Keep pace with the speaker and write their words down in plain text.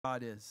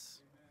God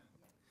is?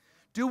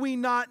 Do we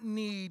not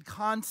need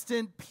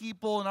constant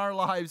people in our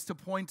lives to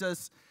point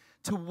us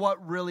to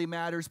what really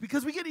matters?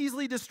 Because we get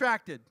easily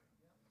distracted,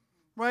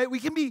 right? We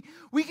can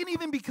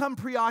even become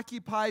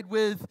preoccupied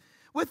with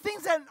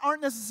things that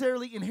aren't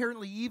necessarily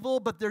inherently evil,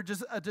 but they're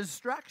just a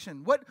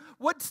distraction.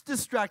 What's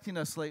distracting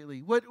us lately?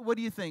 What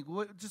do you think?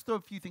 Just throw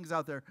a few things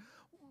out there.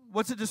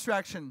 What's a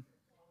distraction?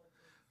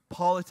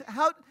 Politics.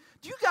 How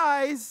do you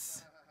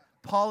guys?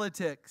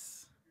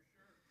 Politics.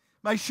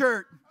 My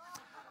shirt.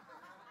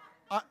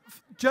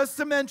 Just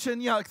to mention,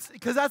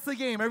 because that's the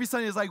game. Every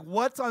Sunday is like,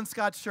 what's on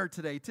Scott's shirt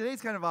today? Today's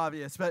kind of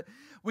obvious, but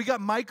we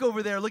got Mike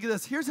over there. Look at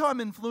this. Here's how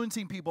I'm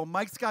influencing people.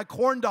 Mike's got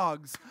corn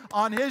dogs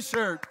on his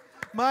shirt.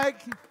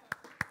 Mike,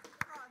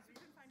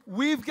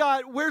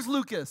 where's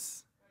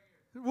Lucas?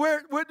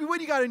 What do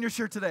you got in your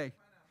shirt today?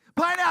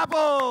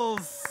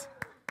 Pineapples.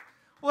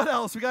 What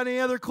else? We got any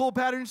other cool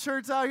pattern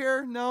shirts out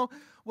here? No?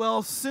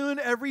 Well, soon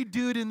every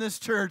dude in this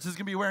church is going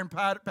to be wearing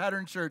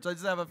pattern shirts. I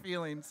just have a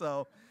feeling,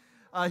 so...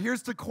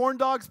 here's to corn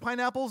dogs,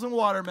 pineapples, and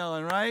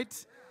watermelon, right?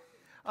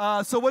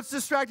 So what's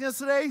distracting us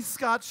today?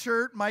 Scott's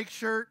shirt, Mike's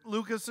shirt,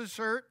 Lucas's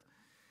shirt.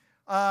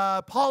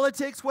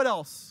 Politics, what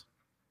else?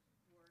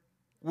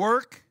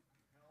 Work.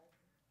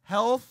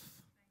 Health.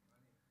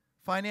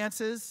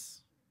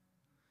 Finances.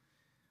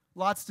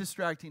 Lots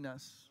distracting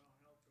us.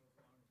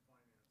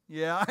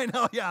 Yeah, I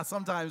know. Yeah,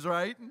 sometimes,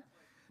 right?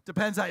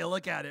 Depends how you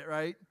look at it,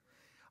 right?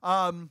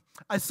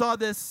 I saw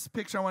this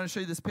picture. I want to show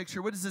you this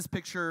picture. What does this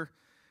picture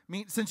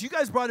mean? Since you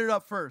guys brought it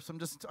up first, I'm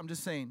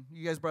just saying,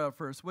 you guys brought it up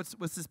first.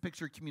 What's this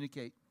picture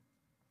communicate?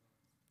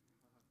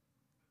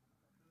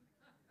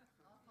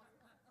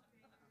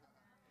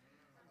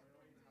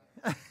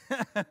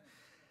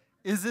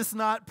 Is this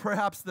not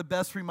perhaps the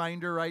best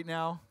reminder right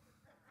now?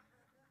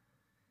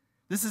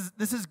 This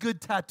is good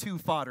tattoo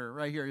fodder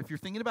right here. If you're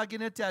thinking about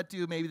getting a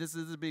tattoo, maybe this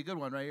would be a good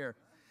one right here.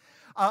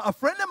 A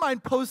friend of mine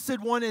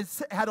posted one. It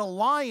had a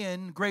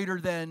lion greater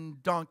than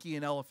donkey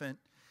and elephant.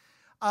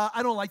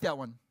 I don't like that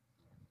one.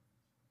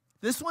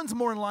 This one's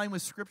more in line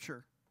with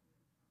Scripture.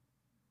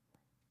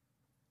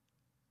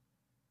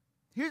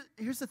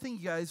 Here's the thing,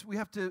 you guys.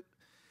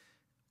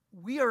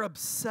 We are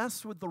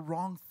obsessed with the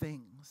wrong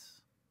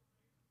things.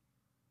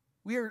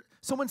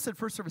 Someone said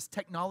first service,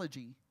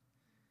 technology.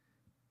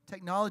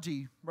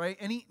 Technology, right?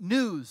 Any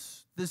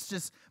news, this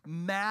just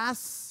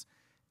mass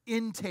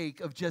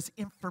intake of just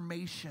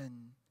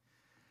information.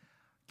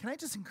 Can I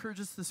just encourage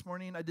us this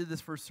morning? I did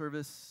this first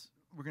service.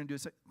 We're going to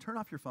do it. Turn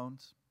off your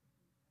phones.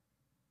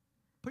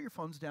 Put your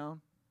phones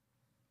down.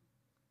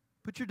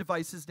 Put your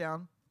devices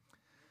down.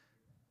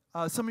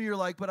 Some of you are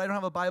like, but I don't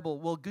have a Bible.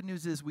 Well, good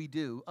news is we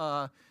do.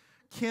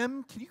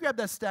 Kim, can you grab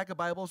that stack of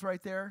Bibles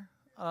right there?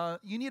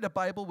 You need a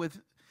Bible with,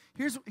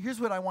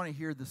 here's what I want to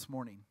hear this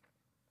morning.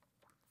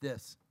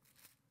 This.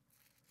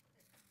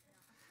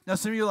 Now,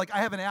 some of you are like, I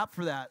have an app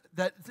for that.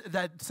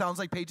 That sounds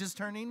like pages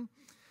turning.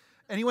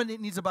 Anyone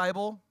that needs a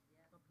Bible?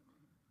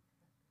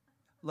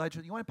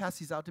 Elijah, you want to pass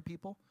these out to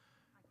people?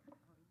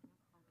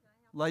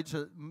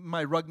 Elijah,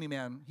 my rugby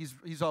man,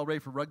 he's all ready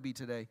for rugby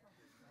today.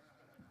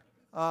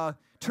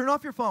 Turn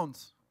off your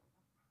phones.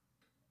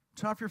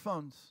 Turn off your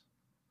phones.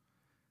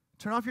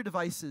 Turn off your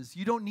devices.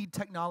 You don't need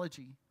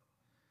technology.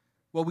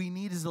 What we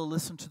need is to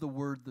listen to the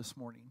Word this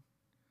morning.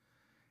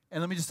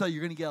 And let me just tell you,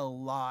 you're going to get a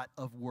lot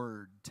of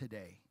Word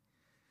today.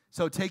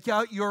 So take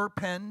out your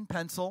pen,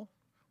 pencil.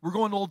 We're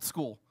going old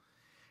school.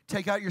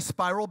 Take out your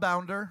spiral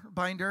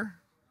binder,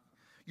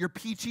 your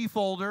peachy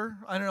folder.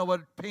 I don't know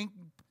what, pink,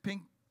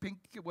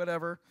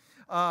 whatever.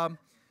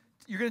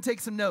 You're going to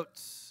take some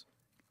notes.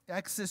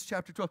 Exodus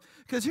chapter 12.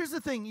 Because here's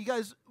the thing, you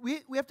guys,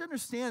 we have to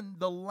understand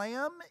the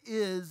lamb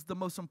is the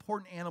most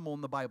important animal in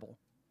the Bible.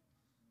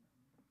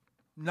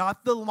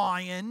 Not the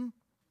lion,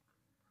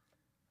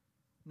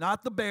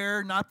 not the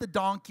bear, not the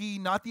donkey,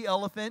 not the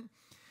elephant.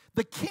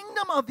 The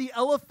kingdom of the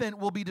elephant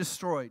will be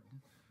destroyed.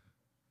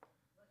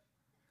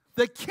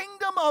 The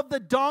kingdom of the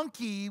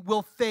donkey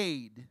will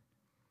fade.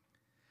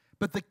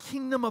 But the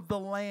kingdom of the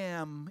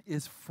lamb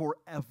is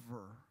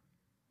forever.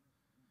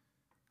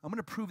 I'm going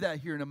to prove that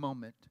here in a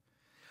moment.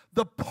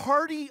 The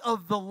party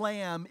of the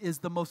lamb is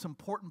the most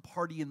important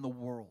party in the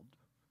world.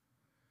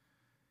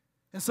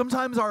 And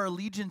sometimes our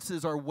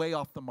allegiances are way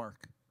off the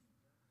mark.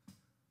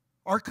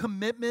 Our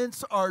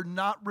commitments are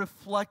not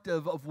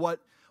reflective of what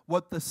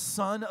the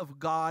Son of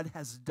God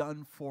has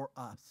done for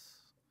us.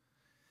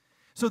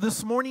 So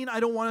this morning, I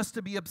don't want us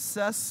to be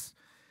obsessed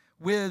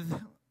with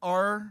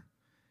our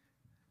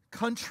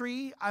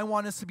country. I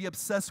want us to be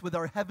obsessed with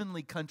our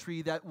heavenly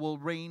country that will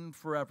reign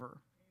forever.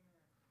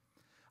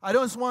 I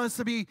don't just want us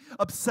to be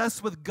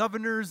obsessed with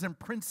governors and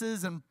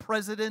princes and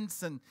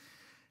presidents, and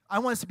I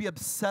want us to be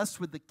obsessed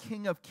with the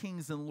King of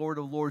Kings and Lord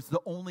of Lords,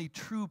 the only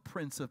true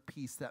Prince of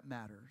Peace that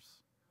matters.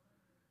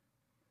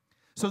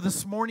 So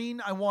this morning,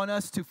 I want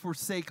us to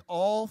forsake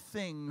all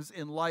things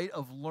in light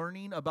of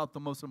learning about the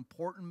most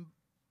important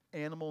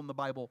animal in the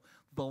Bible,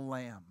 the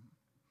lamb.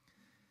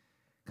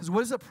 Because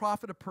what does it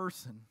profit a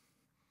person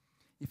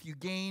if you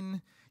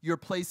gain your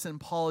place in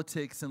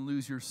politics and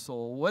lose your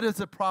soul? What does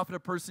it profit a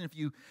person if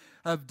you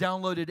have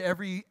downloaded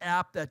every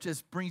app that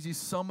just brings you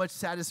so much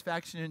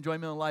satisfaction and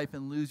enjoyment in life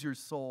and lose your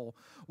soul?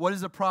 What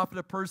does it profit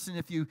a person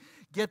if you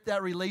get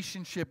that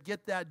relationship,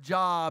 get that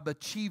job,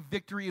 achieve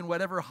victory in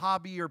whatever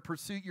hobby or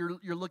pursuit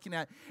you're looking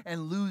at,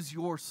 and lose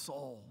your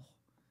soul?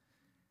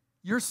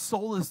 Your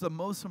soul is the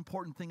most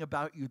important thing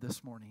about you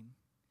this morning.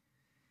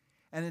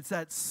 And it's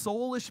that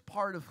soulish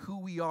part of who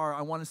we are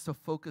I want us to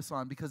focus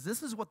on, because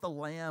this is what the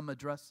Lamb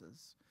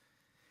addresses.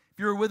 If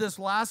you were with us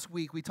last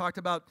week, we talked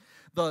about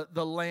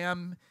the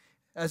Lamb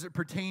as it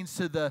pertains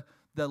to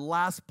the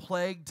last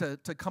plague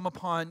to come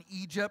upon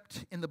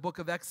Egypt in the book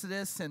of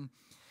Exodus. And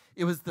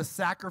it was the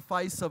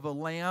sacrifice of a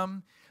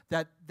lamb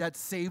that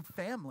saved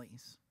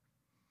families.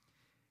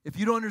 If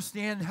you don't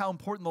understand how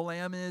important the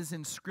Lamb is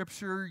in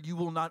Scripture, you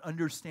will not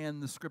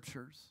understand the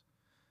Scriptures.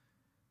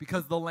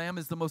 Because the Lamb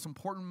is the most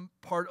important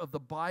part of the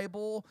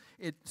Bible,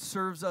 it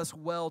serves us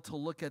well to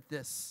look at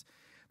this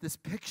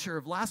picture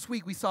of last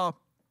week we saw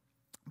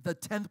the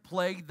 10th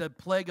plague, the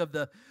plague of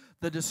the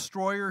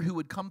destroyer who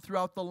would come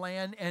throughout the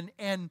land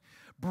and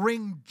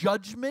bring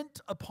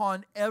judgment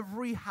upon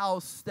every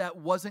house that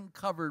wasn't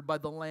covered by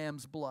the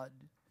Lamb's blood.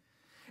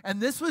 And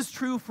this was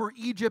true for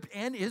Egypt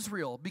and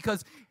Israel,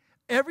 because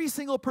every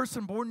single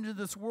person born into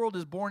this world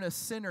is born a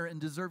sinner and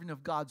deserving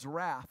of God's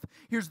wrath.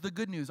 Here's the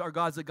good news. Our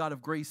God's a God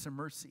of grace and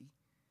mercy.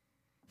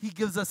 He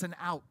gives us an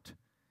out.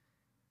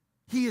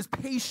 He is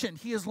patient.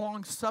 He is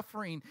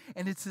long-suffering.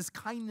 And it's His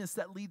kindness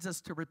that leads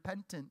us to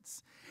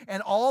repentance.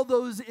 And all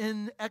those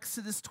in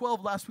Exodus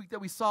 12 last week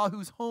that we saw,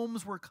 whose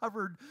homes were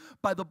covered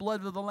by the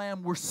blood of the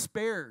Lamb, were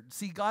spared.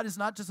 See, God is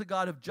not just a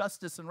God of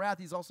justice and wrath.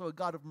 He's also a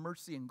God of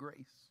mercy and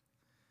grace.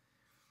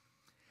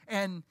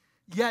 And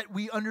yet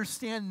we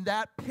understand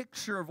that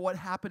picture of what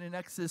happened in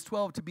Exodus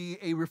 12 to be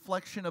a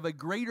reflection of a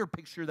greater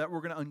picture that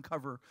we're going to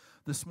uncover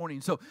this morning.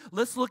 So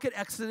let's look at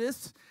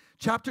Exodus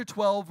chapter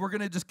 12. We're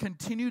going to just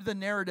continue the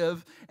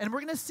narrative, and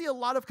we're going to see a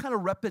lot of kind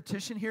of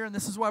repetition here, and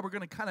this is why we're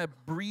going to kind of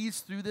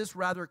breeze through this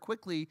rather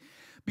quickly,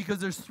 because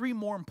there's three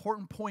more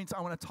important points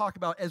I want to talk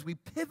about as we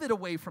pivot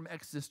away from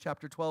Exodus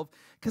chapter 12,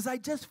 because I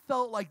just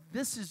felt like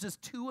this is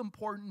just too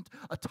important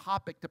a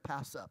topic to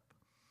pass up.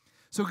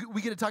 So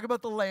we get to talk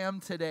about the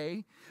Lamb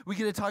today. We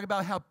get to talk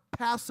about how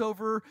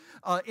Passover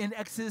in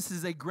Exodus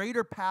is a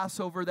greater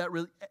Passover that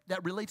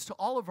relates to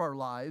all of our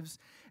lives.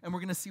 And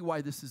we're going to see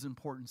why this is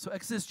important. So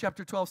Exodus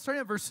chapter 12,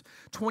 starting at verse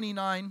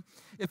 29.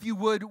 If you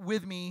would,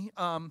 with me,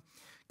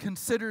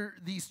 consider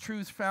these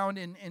truths found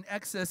in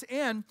Exodus.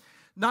 And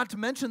not to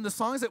mention the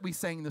songs that we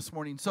sang this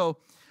morning. So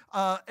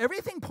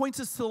everything points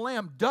us to the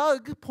Lamb.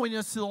 Doug pointed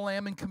us to the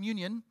Lamb in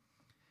communion.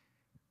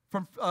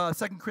 From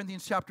 2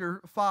 Corinthians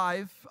chapter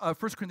 5, 1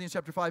 Corinthians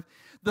chapter 5.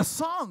 The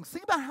songs,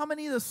 think about how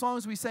many of the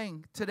songs we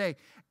sang today.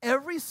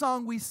 Every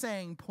song we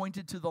sang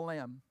pointed to the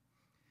Lamb.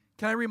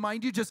 Can I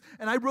remind you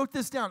and I wrote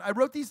this down. I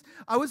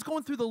was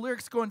going through the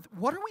lyrics going,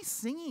 what are we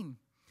singing?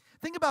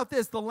 Think about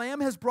this. The Lamb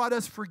has brought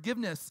us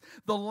forgiveness.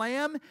 The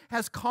Lamb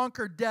has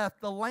conquered death.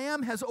 The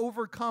Lamb has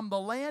overcome. The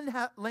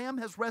Lamb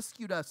has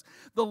rescued us.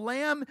 The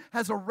Lamb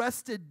has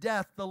arrested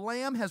death. The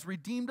Lamb has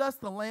redeemed us.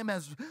 The Lamb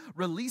has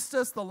released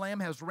us. The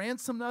Lamb has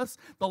ransomed us.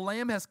 The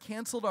Lamb has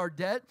canceled our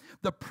debt.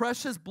 The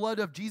precious blood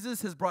of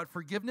Jesus has brought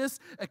forgiveness,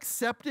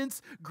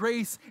 acceptance,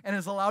 grace, and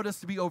has allowed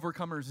us to be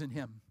overcomers in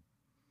Him.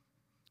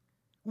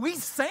 We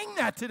sang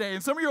that today,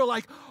 and some of you are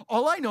like,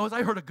 all I know is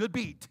I heard a good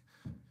beat.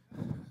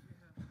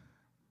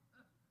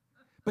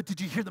 But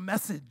did you hear the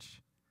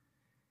message?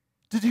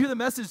 Did you hear the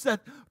message that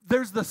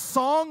there's the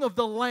song of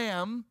the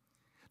Lamb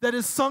that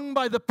is sung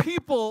by the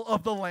people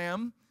of the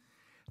Lamb,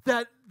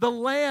 that the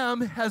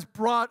Lamb has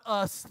brought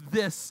us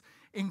this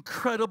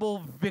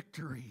incredible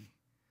victory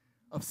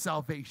of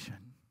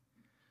salvation?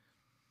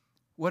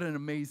 What an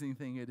amazing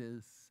thing it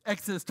is.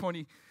 Exodus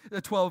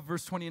 12,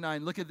 verse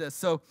 29. Look at this.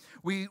 So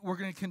we're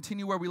going to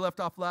continue where we left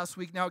off last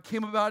week. Now it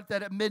came about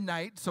that at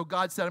midnight, so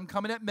God said, I'm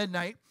coming at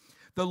midnight.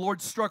 The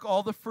Lord struck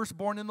all the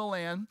firstborn in the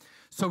land.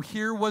 So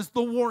here was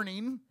the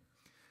warning.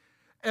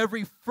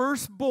 Every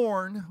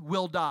firstborn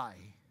will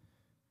die.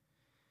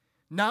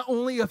 Not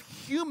only of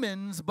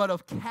humans, but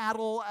of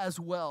cattle as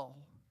well.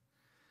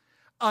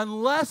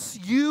 Unless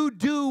you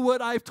do what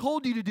I've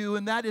told you to do,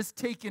 and that is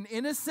take an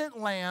innocent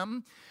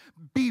lamb,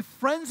 be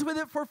friends with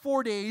it for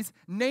 4 days,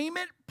 name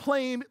it,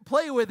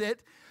 play with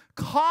it,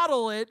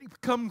 coddle it,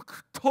 come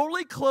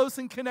totally close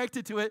and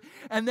connected to it,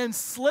 and then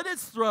slit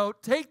its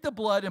throat, take the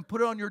blood, and put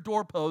it on your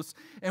doorpost.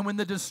 And when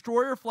the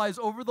destroyer flies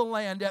over the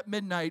land at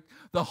midnight,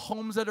 the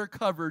homes that are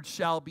covered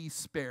shall be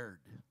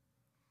spared.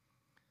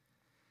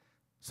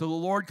 So the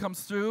Lord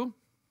comes through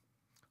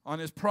on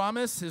His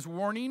promise, His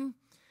warning,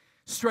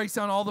 strikes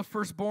down all the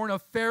firstborn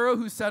of Pharaoh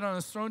who sat on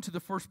his throne to the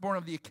firstborn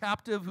of the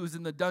captive who's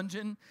in the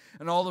dungeon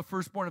and all the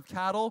firstborn of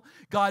cattle.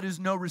 God is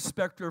no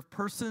respecter of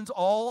persons.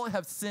 All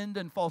have sinned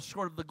and fall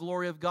short of the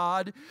glory of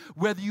God.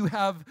 Whether you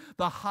have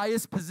the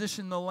highest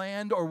position in the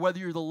land or whether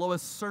you're the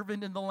lowest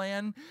servant in the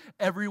land,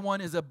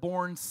 everyone is a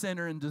born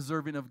sinner and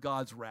deserving of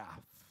God's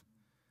wrath.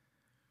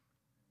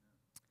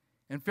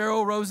 And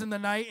Pharaoh rose in the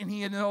night, and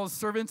he and all his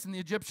servants and the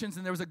Egyptians,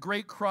 and there was a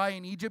great cry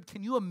in Egypt.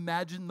 Can you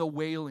imagine the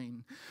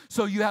wailing?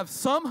 So you have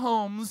some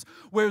homes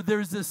where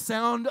there's this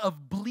sound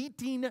of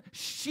bleating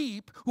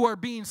sheep who are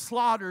being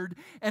slaughtered,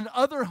 and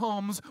other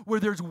homes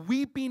where there's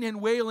weeping and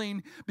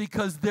wailing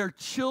because their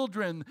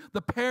children,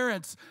 the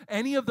parents,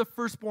 any of the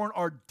firstborn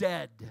are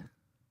dead.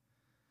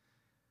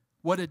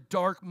 What a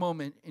dark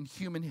moment in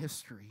human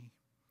history.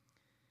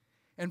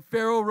 And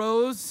Pharaoh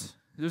rose.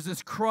 There's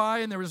this cry,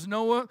 and there was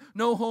no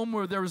home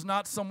where there was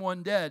not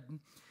someone dead.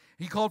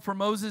 He called for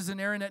Moses and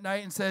Aaron at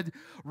night and said,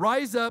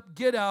 "Rise up,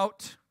 get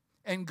out,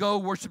 and go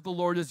worship the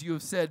Lord as you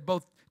have said.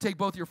 Take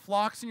both your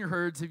flocks and your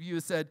herds, as you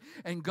have said,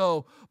 and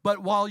go.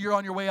 But while you're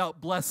on your way out,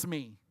 bless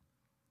me."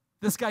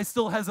 This guy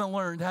still hasn't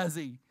learned, has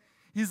he?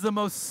 He's the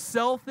most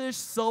selfish,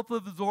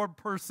 self-absorbed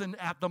person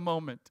at the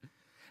moment.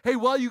 Hey,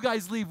 while you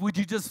guys leave, would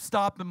you just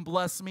stop and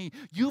bless me?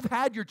 You've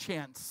had your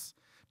chance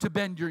to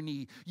bend your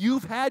knee.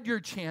 You've had your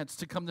chance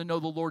to come to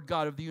know the Lord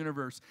God of the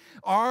universe.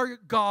 Our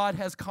God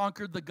has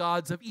conquered the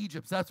gods of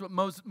Egypt. That's what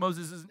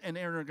Moses and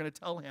Aaron are going to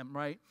tell him,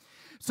 right?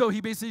 So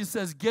he basically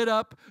says, get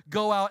up,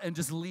 go out, and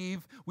just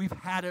leave. We've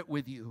had it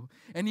with you.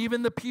 And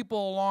even the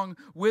people along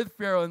with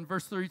Pharaoh, in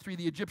verse 33,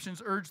 the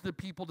Egyptians urged the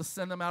people to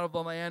send them out of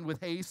the land with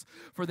haste,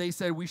 for they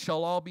said, we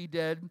shall all be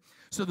dead.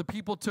 So the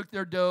people took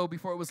their dough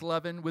before it was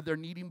leavened, with their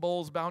kneading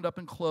bowls bound up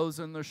in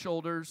clothes on their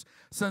shoulders.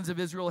 Sons of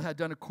Israel had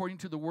done according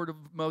to the word of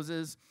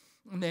Moses,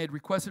 and they had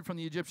requested from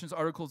the Egyptians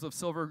articles of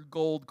silver,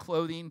 gold,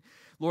 clothing.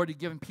 Lord had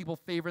given people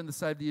favor in the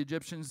sight of the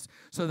Egyptians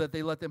so that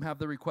they let them have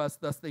the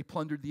request. Thus they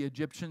plundered the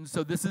Egyptians.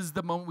 So this is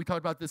the moment, we talked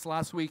about this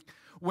last week,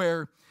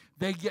 where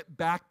they get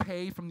back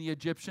pay from the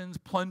Egyptians.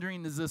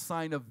 Plundering is a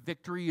sign of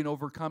victory and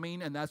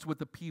overcoming, and that's what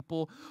the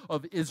people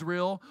of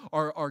Israel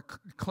are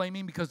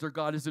claiming, because their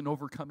God is an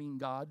overcoming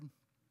God.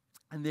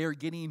 And they are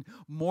getting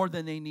more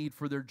than they need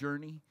for their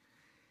journey.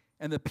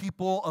 And the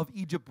people of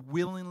Egypt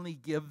willingly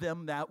give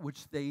them that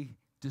which they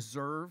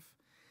deserve.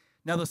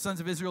 Now the sons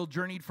of Israel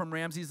journeyed from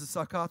Ramses to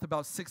Succoth,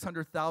 about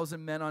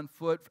 600,000 men on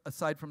foot,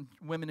 aside from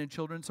women and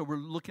children. So we're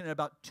looking at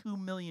about 2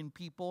 million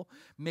people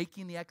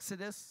making the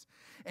Exodus.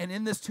 And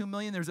in this 2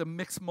 million, there's a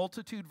mixed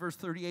multitude, verse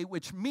 38,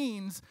 which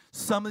means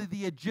some of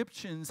the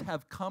Egyptians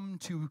have come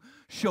to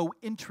show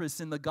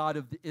interest in the God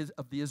of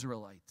the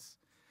Israelites.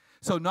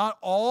 So not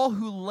all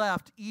who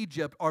left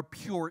Egypt are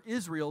pure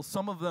Israel.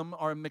 Some of them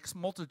are a mixed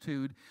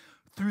multitude.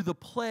 Through the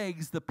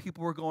plagues, the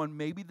people were going,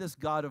 maybe this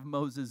God of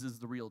Moses is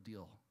the real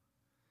deal.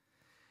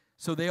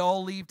 So they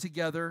all leave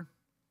together,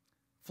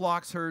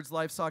 flocks, herds,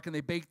 livestock, and they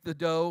baked the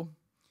dough.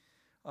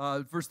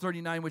 Verse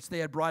 39, which they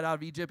had brought out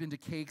of Egypt into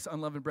cakes,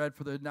 unleavened bread,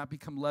 for they had not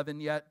become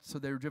leavened yet. So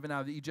they were driven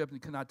out of Egypt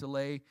and could not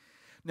delay.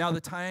 Now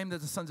the time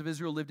that the sons of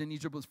Israel lived in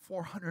Egypt was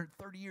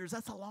 430 years.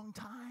 That's a long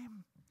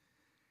time.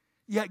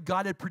 Yet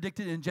God had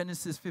predicted in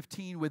Genesis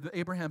 15 with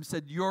Abraham,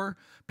 said, your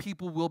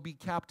people will be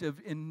captive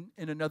in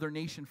another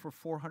nation for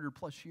 400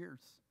 plus years.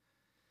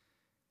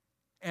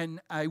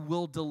 And I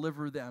will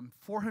deliver them.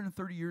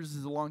 430 years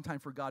is a long time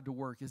for God to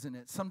work, isn't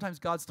it? Sometimes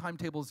God's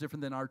timetable is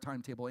different than our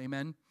timetable.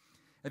 Amen?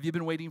 Have you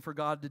been waiting for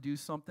God to do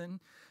something?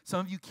 Some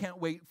of you can't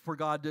wait for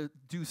God to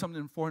do something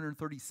in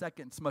 430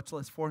 seconds, much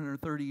less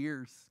 430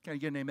 years. Can I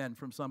get an amen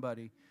from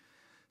somebody?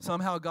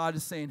 Somehow God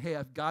is saying, hey,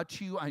 I've got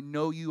you. I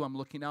know you. I'm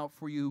looking out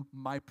for you.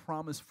 My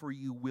promise for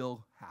you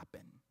will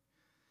happen.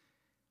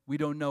 We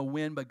don't know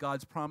when, but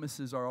God's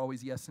promises are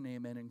always yes and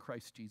amen in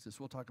Christ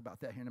Jesus. We'll talk about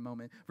that here in a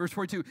moment. Verse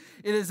 42,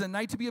 it is a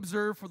night to be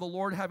observed for the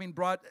Lord, having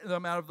brought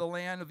them out of the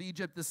land of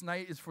Egypt. This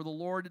night is for the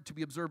Lord to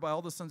be observed by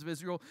all the sons of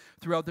Israel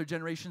throughout their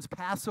generations.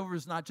 Passover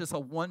is not just a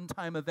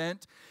one-time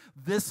event.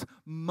 This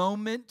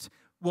moment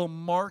will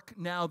mark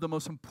now the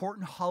most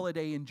important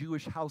holiday in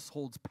Jewish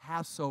households,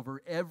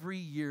 Passover. Every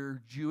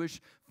year, Jewish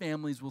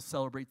families will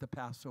celebrate the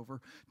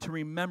Passover to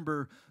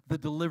remember the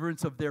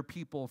deliverance of their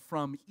people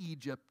from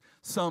Egypt,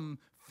 some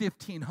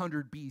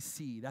 1500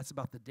 BC. That's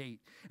about the date.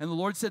 And the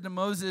Lord said to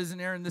Moses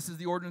and Aaron, this is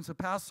the ordinance of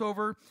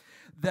Passover,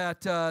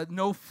 that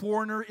no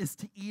foreigner is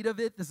to eat of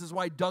it. This is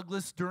why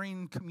Douglas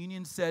during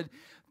communion said,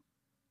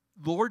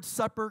 Lord's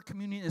Supper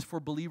communion is for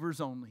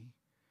believers only.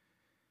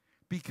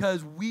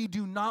 Because we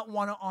do not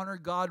want to honor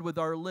God with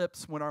our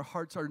lips when our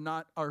hearts are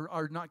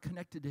not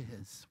connected to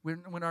His,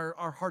 when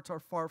our hearts are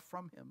far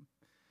from Him.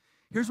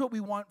 Here's what we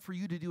want for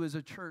you to do as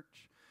a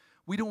church.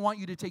 We don't want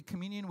you to take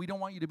communion. We don't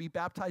want you to be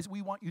baptized.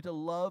 We want you to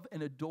love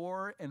and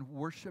adore and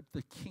worship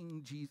the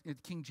King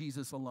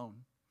Jesus alone.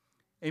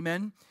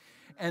 Amen?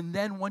 And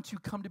then once you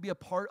come to be a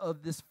part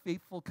of this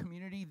faithful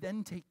community,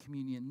 then take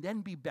communion,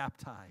 then be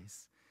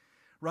baptized.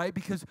 Right?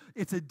 Because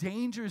it's a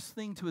dangerous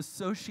thing to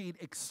associate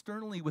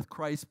externally with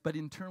Christ, but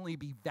internally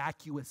be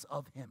vacuous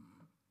of Him.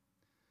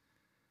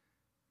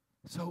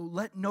 So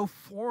let no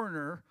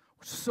foreigner,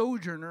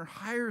 sojourner,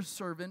 hire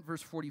servant,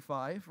 verse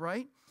 45,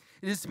 right?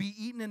 It is to be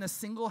eaten in a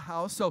single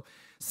house. So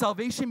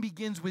salvation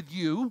begins with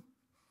you,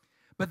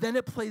 but then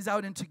it plays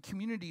out into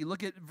community.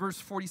 Look at verse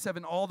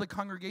 47. All the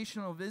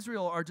congregation of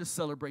Israel are to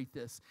celebrate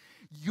this.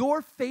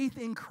 Your faith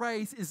in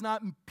Christ is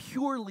not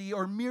purely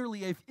or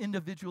merely an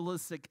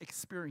individualistic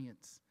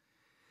experience.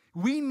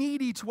 We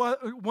need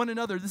one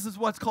another. This is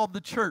what's called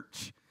the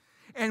church.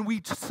 And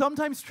we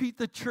sometimes treat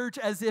the church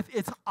as if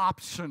it's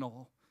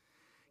optional.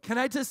 Can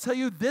I just tell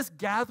you, this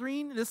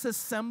gathering, this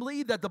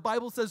assembly that the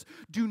Bible says,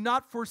 do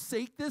not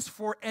forsake this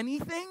for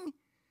anything,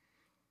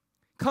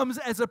 comes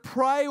as a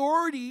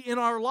priority in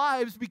our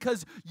lives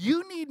because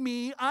you need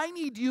me, I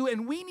need you,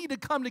 and we need to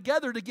come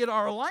together to get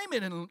our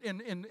alignment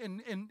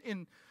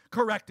in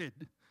corrected.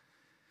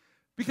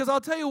 Because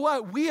I'll tell you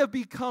what, we have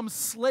become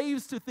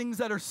slaves to things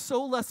that are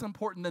so less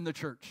important than the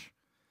church.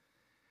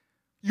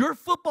 Your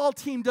football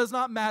team does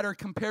not matter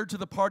compared to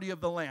the party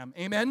of the Lamb.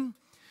 Amen?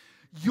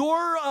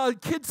 Your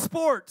kids'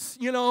 sports,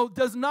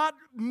 does not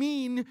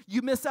mean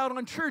you miss out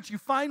on church. You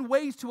find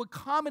ways to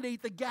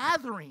accommodate the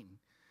gathering.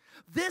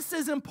 This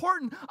is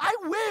important. I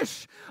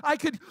wish I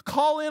could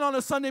call in on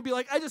a Sunday and be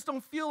like, I just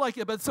don't feel like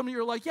it. But some of you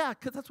are like, yeah,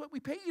 because that's what we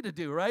pay you to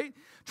do, right?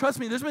 Trust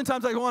me, there's been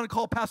times I want to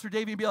call Pastor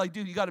Davey and be like,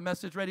 dude, you got a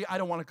message ready? I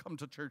don't want to come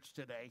to church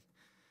today.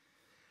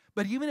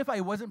 But even if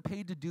I wasn't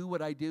paid to do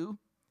what I do,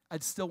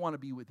 I'd still want to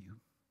be with you.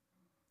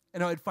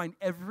 And I'd find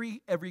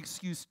every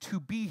excuse to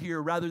be here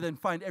rather than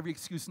find every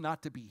excuse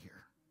not to be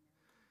here.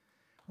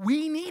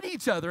 We need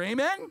each other,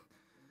 amen?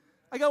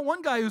 I got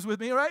one guy who's with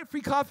me, all right?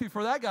 Free coffee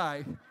for that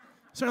guy.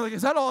 So they're like,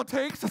 is that all it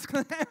takes?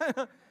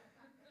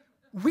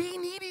 We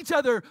need each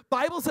other.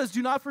 Bible says,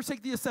 do not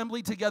forsake the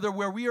assembly together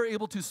where we are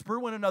able to spur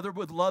one another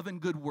with love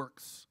and good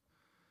works.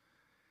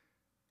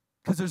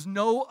 Because there's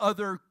no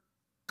other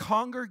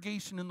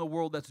congregation in the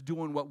world that's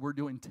doing what we're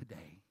doing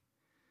today.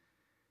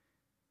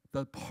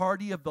 The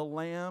party of the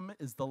Lamb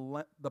is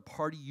the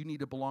party you need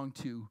to belong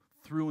to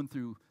through and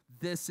through.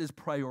 This is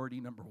priority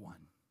number one.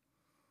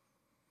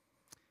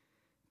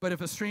 But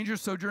if a stranger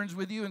sojourns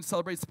with you and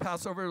celebrates the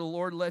Passover, the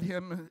Lord let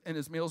him and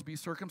his males be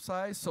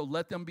circumcised, so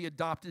let them be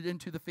adopted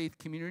into the faith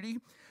community.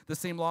 The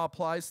same law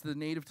applies to the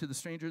native, to the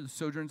stranger who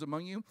sojourns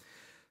among you.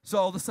 So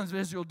all the sons of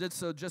Israel did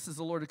so just as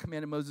the Lord had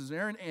commanded Moses and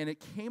Aaron, and it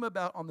came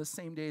about on the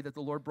same day that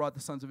the Lord brought the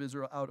sons of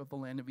Israel out of the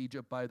land of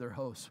Egypt by their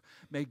hosts.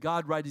 May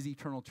God write his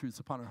eternal truths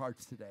upon our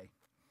hearts today.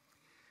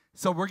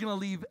 So we're going to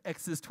leave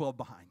Exodus 12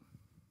 behind.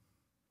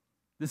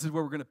 This is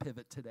where we're going to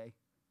pivot today.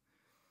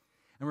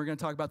 And we're going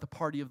to talk about the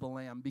party of the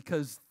Lamb,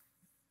 because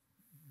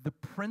the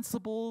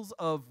principles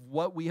of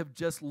what we have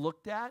just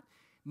looked at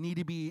need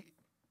to be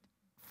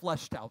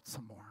fleshed out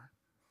some more.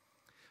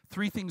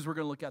 3 things we're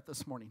going to look at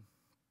this morning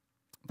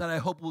that I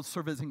hope will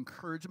serve as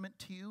encouragement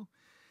to you.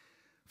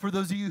 For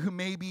those of you who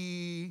may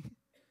be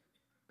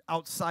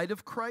outside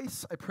of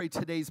Christ, I pray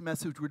today's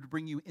message would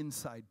bring you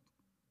inside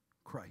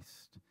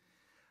Christ.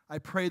 I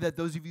pray that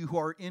those of you who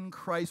are in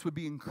Christ would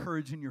be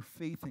encouraged in your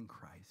faith in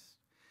Christ.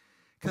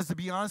 Because to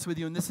be honest with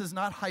you, and this is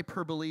not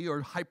hyperbole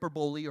or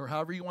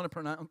however you want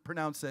to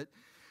pronounce it,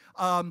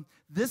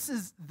 this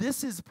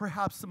is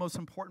perhaps the most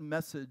important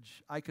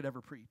message I could ever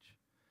preach.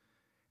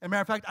 As a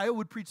matter of fact, I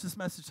would preach this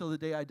message till the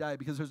day I die,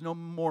 because there's no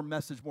more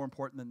message more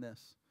important than this.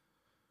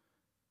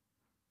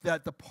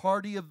 That the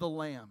party of the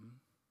Lamb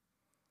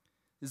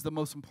is the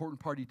most important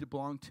party to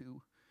belong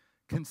to,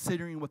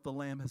 considering what the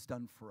Lamb has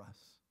done for us.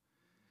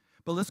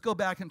 But let's go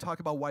back and talk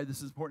about why this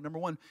is important. Number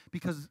one,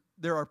 because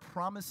there are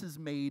promises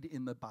made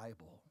in the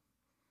Bible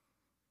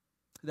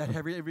that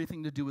have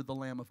everything to do with the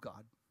Lamb of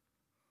God.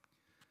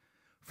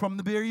 From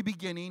the very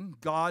beginning,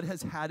 God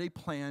has had a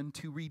plan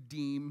to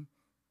redeem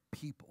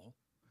people.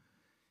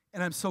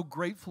 And I'm so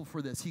grateful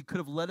for this. He could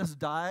have let us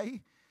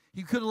die.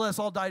 He could have let us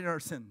all die in our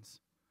sins.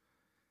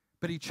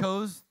 But he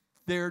chose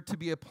there to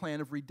be a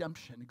plan of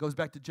redemption. It goes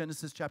back to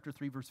Genesis chapter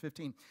 3, verse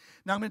 15.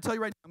 Now, I'm going to tell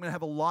you right now, I'm going to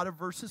have a lot of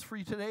verses for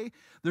you today.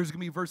 There's going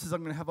to be verses I'm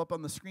going to have up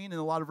on the screen, and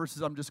a lot of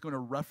verses I'm just going to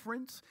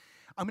reference.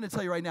 I'm going to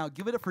tell you right now,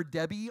 give it up for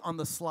Debbie on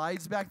the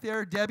slides back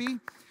there. Debbie,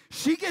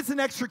 she gets an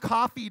extra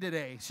coffee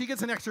today.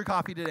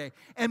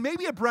 And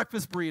maybe a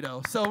breakfast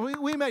burrito. So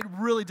we might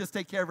really just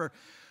take care of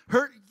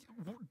her.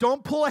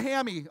 Don't pull a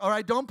hammy, all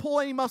right? Don't pull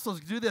any muscles.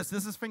 Do this.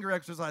 This is finger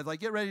exercise. Like,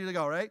 get ready to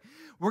go, right?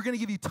 We're going to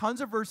give you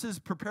tons of verses.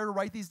 Prepare to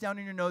write these down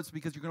in your notes,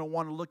 because you're going to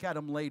want to look at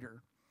them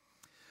later.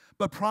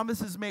 But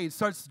promises made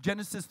starts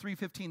Genesis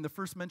 3:15, the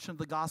first mention of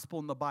the gospel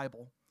in the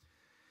Bible.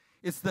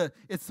 It's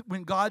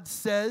when God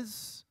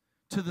says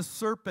to the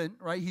serpent,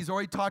 right? He's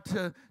already talked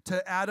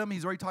to Adam.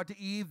 He's already talked to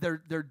Eve.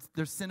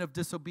 Their sin of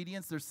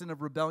disobedience, their sin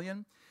of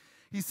rebellion.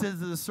 He says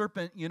to the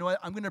serpent, you know what,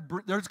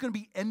 there's going to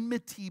be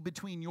enmity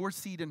between your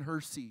seed and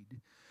her seed.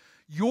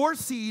 Your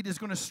seed is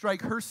going to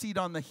strike her seed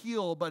on the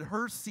heel, but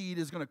her seed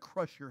is going to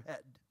crush your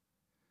head.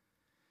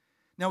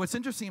 Now, it's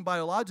interesting,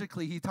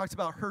 biologically, he talks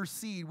about her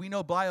seed. We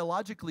know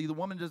biologically the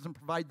woman doesn't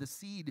provide the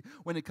seed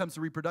when it comes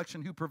to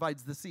reproduction. Who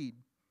provides the seed?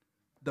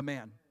 The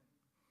man.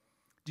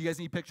 Do you guys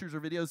need pictures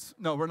or videos?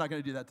 No, we're not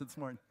going to do that this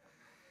morning.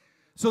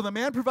 So the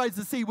man provides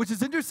the seed, which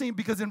is interesting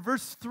because in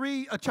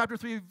chapter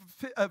 3,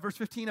 verse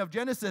 15 of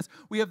Genesis,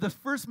 we have the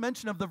first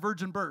mention of the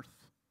virgin birth.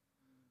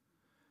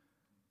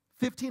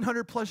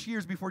 1,500 plus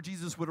years before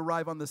Jesus would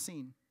arrive on the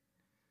scene.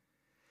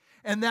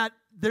 And that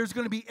there's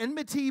going to be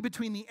enmity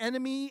between the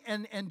enemy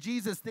and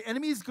Jesus. The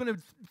enemy is going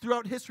to,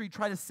 throughout history,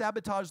 try to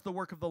sabotage the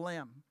work of the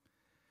Lamb.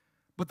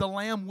 But the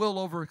Lamb will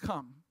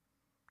overcome.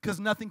 because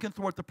nothing can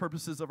thwart the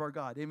purposes of our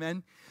God.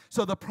 Amen?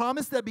 So the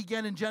promise that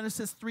began in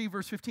Genesis 3,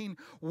 verse 15,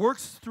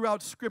 works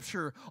throughout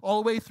Scripture,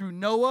 all the way through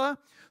Noah,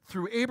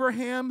 through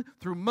Abraham,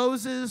 through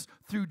Moses,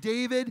 through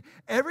David.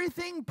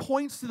 Everything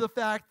points to the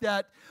fact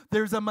that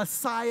there's a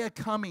Messiah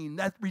coming,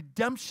 that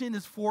redemption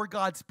is for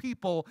God's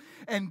people,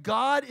 and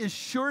God is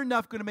sure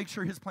enough going to make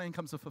sure his plan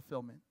comes to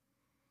fulfillment.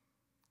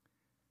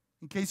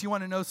 In case you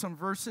want to know some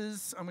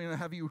verses, I'm going to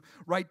have you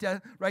write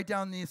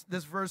down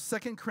this verse,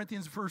 2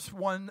 Corinthians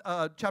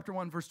chapter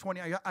 1, verse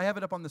 20. I have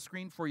it up on the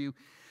screen for you.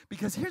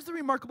 Because here's the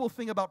remarkable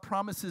thing about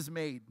promises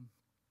made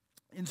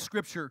in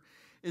Scripture,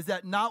 is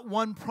that not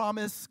one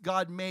promise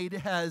God made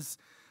has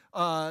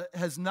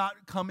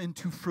not come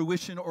into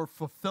fruition or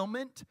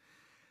fulfillment.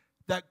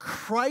 That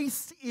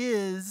Christ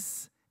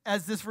is,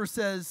 as this verse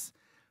says,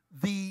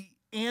 the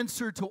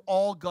answer to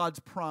all God's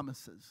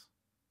promises.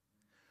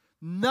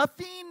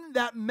 Nothing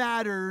that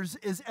matters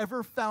is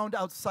ever found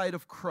outside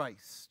of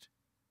Christ.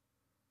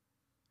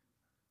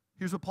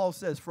 Here's what Paul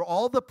says. For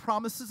all the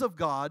promises of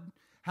God,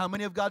 how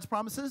many of God's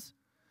promises?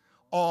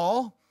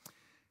 All.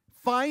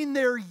 Find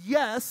their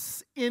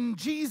yes in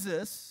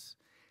Jesus.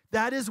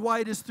 That is why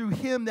it is through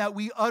him that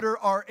we utter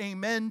our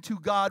amen to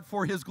God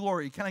for his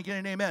glory. Can I get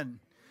an amen?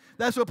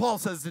 That's what Paul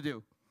says to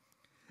do.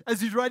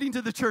 As he's writing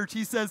to the church,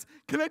 he says,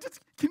 can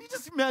you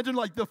just imagine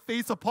like the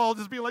face of Paul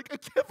just being like, I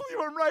can't believe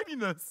I'm writing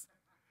this.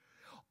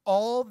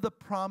 All the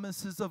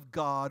promises of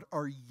God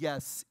are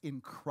yes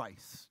in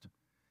Christ.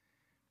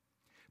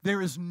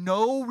 There is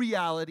no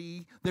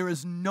reality, there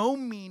is no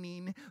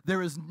meaning,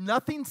 there is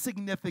nothing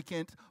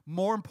significant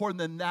more important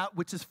than that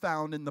which is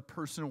found in the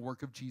person and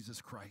work of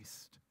Jesus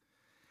Christ.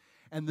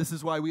 And this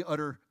is why we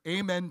utter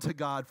amen to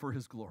God for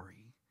his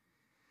glory.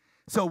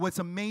 So what's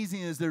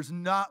amazing is there's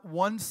not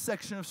one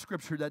section of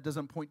Scripture that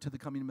doesn't point to the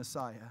coming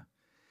Messiah.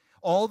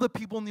 All the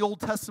people in the Old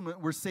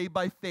Testament were saved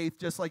by faith,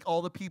 just like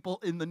all the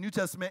people in the New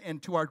Testament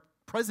and to our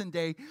present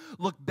day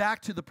look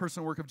back to the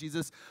person and work of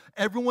Jesus.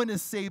 Everyone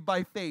is saved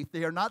by faith.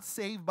 They are not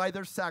saved by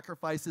their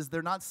sacrifices.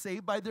 They're not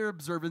saved by their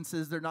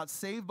observances. They're not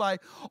saved by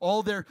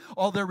all their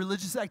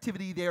religious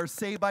activity. They are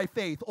saved by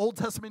faith. Old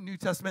Testament, New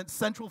Testament,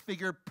 central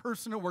figure,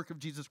 person and work of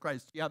Jesus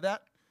Christ. You have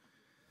that?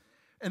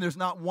 And there's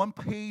not one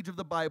page of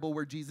the Bible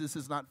where Jesus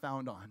is not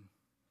found on.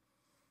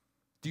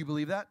 Do you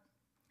believe that?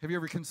 Have you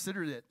ever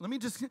considered it? Let me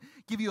just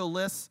give you a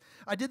list.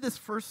 I did this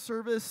first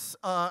service.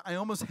 I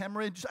almost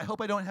hemorrhaged. I hope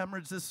I don't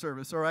hemorrhage this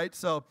service, all right?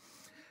 So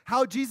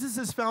how Jesus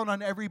is found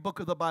on every book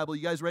of the Bible.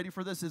 You guys ready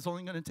for this? It's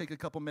only going to take a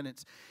couple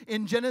minutes.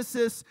 In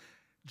Genesis,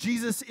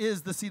 Jesus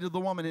is the seed of the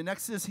woman. In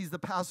Exodus, he's the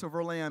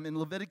Passover lamb. In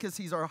Leviticus,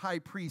 he's our high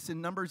priest.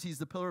 In Numbers, he's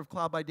the pillar of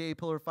cloud by day,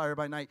 pillar of fire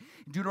by night.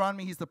 In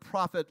Deuteronomy, he's the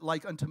prophet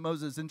like unto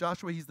Moses. In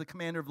Joshua, he's the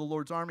commander of the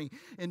Lord's army.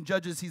 In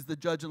Judges, he's the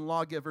judge and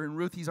lawgiver. In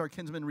Ruth, he's our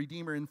kinsman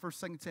redeemer. In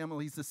 1st, 2nd Samuel,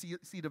 he's the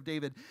seed of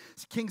David.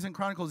 Kings and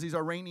Chronicles, he's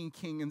our reigning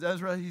king. In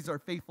Ezra, he's our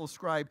faithful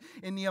scribe.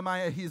 In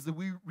Nehemiah, he's the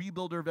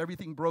rebuilder of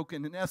everything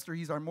broken. In Esther,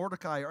 he's our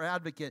Mordecai, our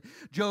advocate.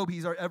 Job,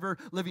 he's our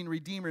ever-living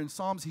redeemer. In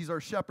Psalms, he's our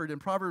shepherd. In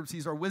Proverbs,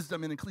 he's our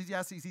wisdom. In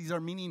Ecclesiastes, he's our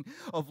meaning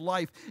of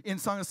life. In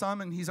Song of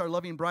Solomon, he's our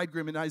loving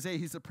bridegroom. In Isaiah,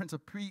 he's the Prince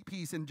of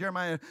Peace. In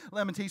Jeremiah,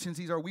 Lamentations,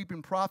 he's our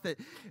weeping prophet.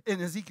 In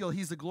Ezekiel,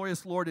 he's the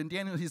glorious Lord. In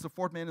Daniel, he's the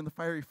fourth man in the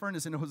fiery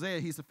furnace. In Hosea,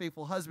 he's the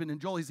faithful husband. In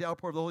Joel, he's the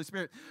outpour of the Holy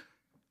Spirit.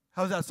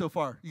 How's that so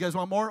far? You guys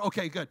want more?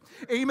 Okay, good.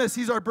 Amos,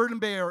 he's our burden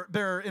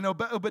bearer. In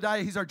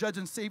Obadiah, he's our judge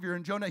and savior.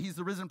 In Jonah, he's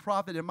the risen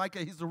prophet. In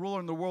Micah, he's the ruler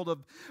in the world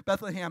of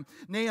Bethlehem.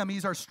 Nahum,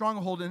 he's our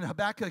stronghold. In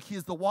Habakkuk, he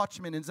is the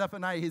watchman. In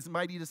Zephaniah, he's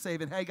mighty to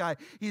save. In Haggai,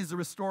 he is the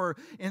restorer.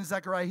 In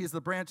Zechariah, he is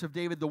the branch of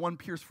David, the one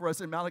pierced for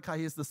us. In Malachi,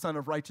 he is the son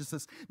of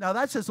righteousness. Now,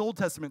 that's just Old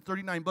Testament,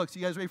 39 books.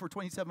 You guys ready for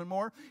 27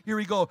 more? Here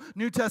we go.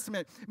 New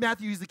Testament,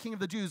 Matthew, he's the king of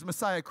the Jews.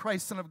 Messiah,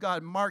 Christ, son of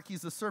God. Mark,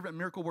 he's the servant,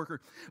 miracle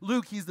worker.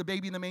 Luke, he's the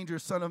baby in the manger,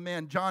 son of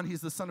man. John,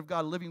 he's the son of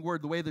God, living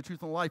word, the way, the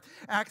truth, and the life.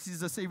 Acts,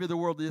 he's the savior of the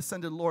world, the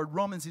ascended Lord.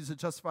 Romans, he's the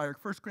justifier.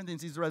 1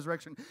 Corinthians, he's the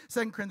resurrection.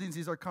 2 Corinthians,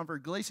 he's our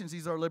comfort. Galatians,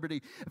 he's our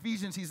liberty.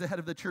 Ephesians, he's the head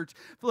of the church.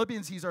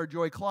 Philippians, he's our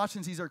joy.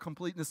 Colossians, he's our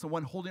completeness, the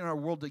one holding our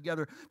world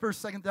together.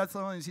 1st, 2nd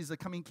Thessalonians, he's the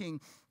coming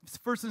king.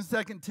 1st and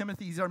 2nd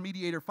Timothy, he's our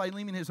mediator.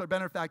 Philemon, he's our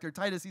benefactor.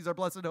 Titus, he's our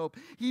blessed hope.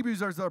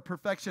 Hebrews, is our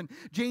perfection.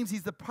 James,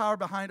 he's the power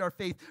behind our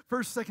faith.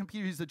 1st, 2nd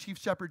Peter, he's the chief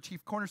shepherd,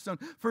 chief cornerstone.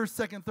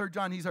 1st, 2nd, 3rd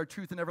John, he's our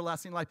truth and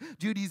everlasting life.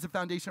 Jude, he's the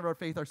foundation of our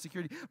faith, our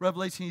security.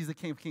 Revelation, he's the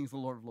King of kings, the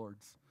Lord of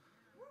lords.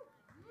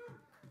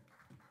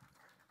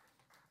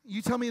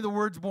 You tell me the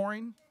word's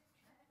boring?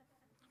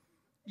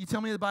 You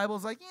tell me the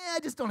Bible's like, yeah, I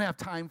just don't have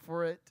time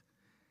for it.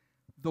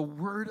 The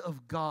Word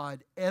of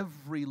God,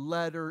 every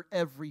letter,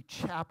 every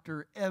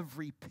chapter,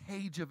 every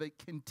page of it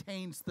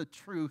contains the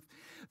truth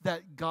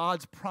that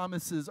God's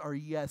promises are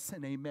yes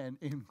and amen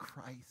in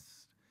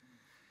Christ.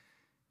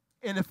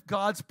 And if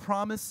God's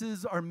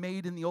promises are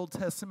made in the Old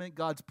Testament,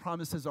 God's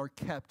promises are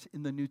kept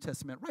in the New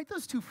Testament. Write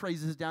those two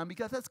phrases down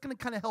because that's going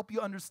to kind of help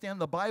you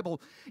understand the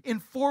Bible in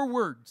 4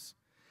 words.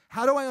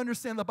 How do I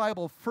understand the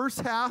Bible?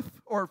 First half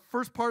or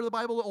first part of the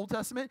Bible, the Old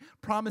Testament,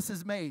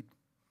 promises made.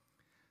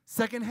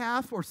 Second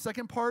half or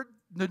second part,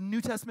 the New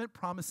Testament,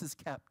 promises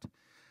kept.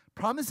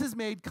 Promises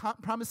made,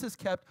 promises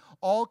kept,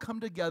 all come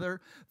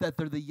together that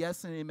they're the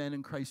yes and amen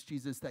in Christ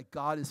Jesus, that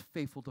God is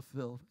faithful to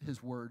fulfill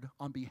his word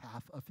on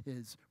behalf of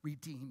his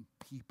redeemed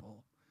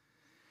people.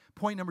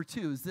 Point number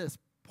 2 is this: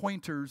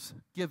 pointers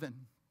given.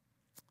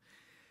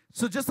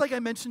 So just like I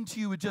mentioned to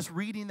you with just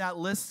reading that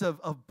list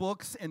of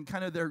books and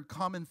kind of their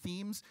common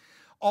themes,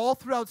 all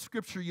throughout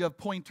Scripture you have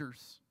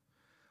pointers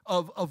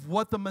of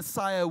what the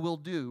Messiah will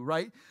do,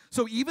 right?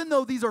 So even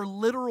though these are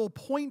literal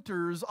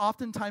pointers,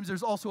 oftentimes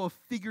there's also a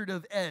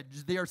figurative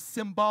edge. They are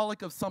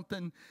symbolic of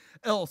something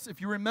else.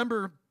 If you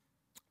remember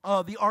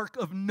the Ark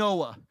of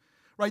Noah,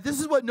 right?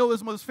 This is what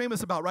Noah's most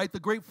famous about, right? The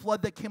great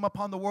flood that came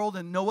upon the world,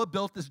 and Noah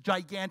built this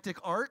gigantic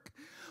ark.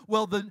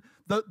 Well,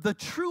 the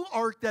true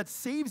ark that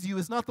saves you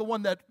is not the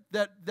one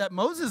that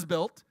Moses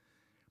built,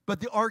 but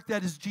the ark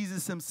that is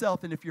Jesus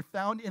himself. And if you're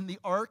found in the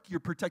ark, you're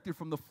protected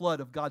from the flood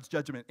of God's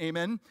judgment.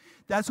 Amen?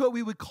 That's what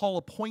we would call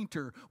a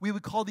pointer. We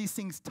would call these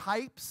things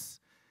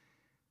types,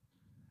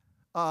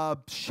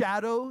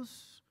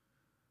 shadows,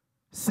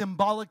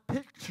 symbolic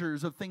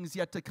pictures of things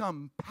yet to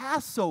come.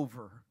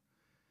 Passover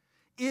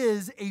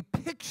is a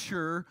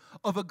picture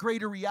of a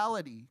greater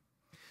reality.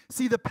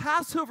 See, the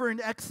Passover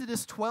in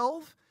Exodus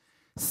 12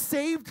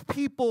 saved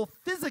people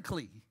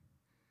physically.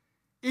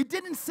 It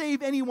didn't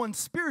save anyone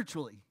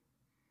spiritually.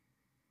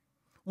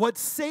 What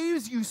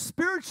saves you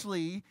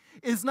spiritually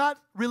is not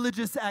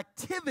religious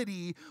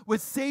activity.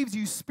 What saves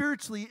you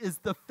spiritually is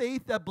the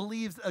faith that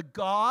believes a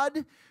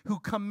God who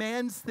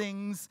commands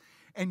things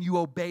and you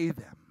obey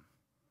them.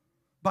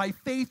 By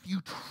faith, you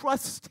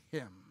trust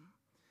him.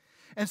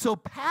 And so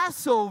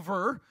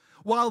Passover,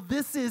 while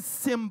this is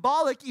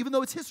symbolic, even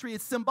though it's history,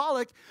 it's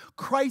symbolic,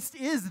 Christ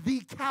is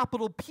the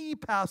capital P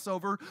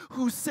Passover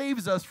who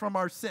saves us from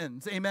our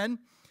sins. Amen?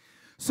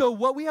 So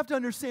what we have to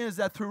understand is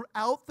that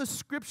throughout the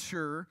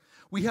Scripture,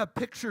 we have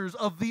pictures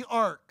of the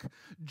ark,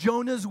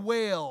 Jonah's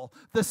whale,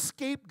 the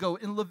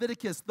scapegoat in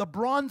Leviticus, the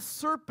bronze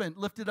serpent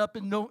lifted up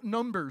in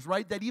Numbers,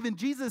 right? That even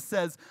Jesus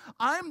says,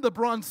 I'm the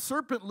bronze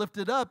serpent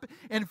lifted up,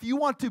 and if you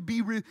want to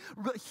be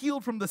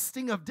healed from the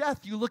sting of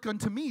death, you look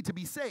unto me to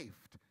be saved.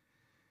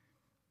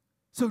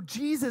 So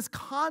Jesus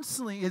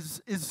constantly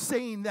is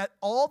saying that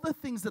all the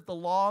things that the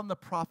law and the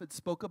prophets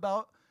spoke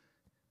about,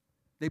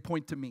 they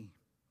point to me.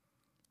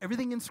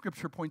 Everything in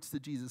Scripture points to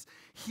Jesus.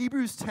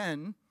 Hebrews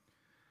 10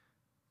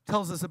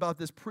 tells us about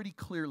this pretty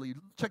clearly.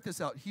 Check this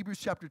out, Hebrews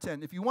chapter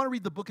 10. If you want to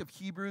read the book of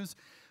Hebrews,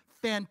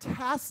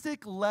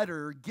 fantastic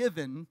letter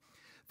given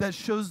that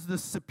shows the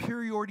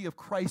superiority of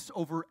Christ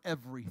over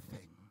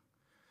everything.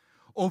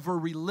 Over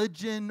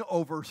religion,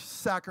 over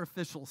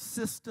sacrificial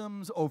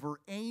systems, over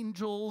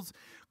angels.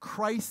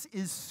 Christ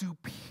is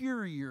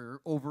superior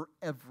over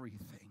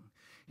everything.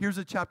 Here's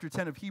what chapter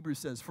 10 of Hebrews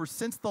says. For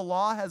since the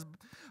law has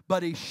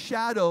but a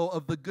shadow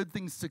of the good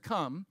things to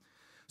come,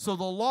 so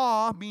the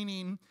law,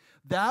 meaning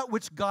that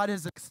which God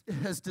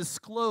has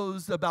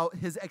disclosed about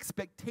his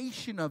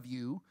expectation of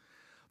you,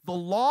 the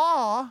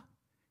law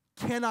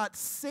cannot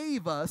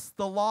save us.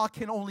 The law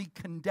can only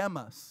condemn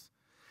us.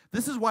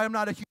 This is why I'm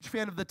not a huge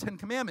fan of the 10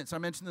 Commandments. I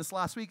mentioned this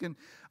last week, and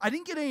I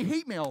didn't get any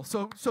hate mail,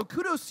 so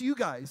kudos to you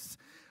guys.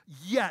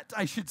 Yet,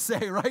 I should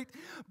say, right?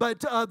 But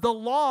the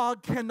law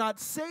cannot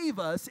save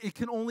us. It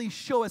can only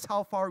show us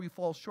how far we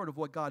fall short of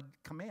what God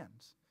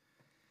commands.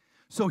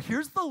 So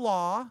here's the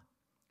law.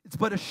 It's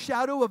but a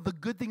shadow of the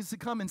good things to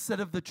come instead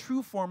of the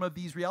true form of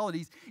these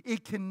realities.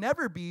 It can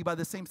never be by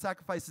the same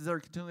sacrifices that are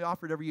continually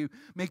offered every year.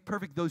 Make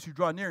perfect those who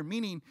draw near.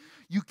 Meaning,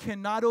 you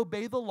cannot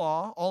obey the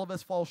law. All of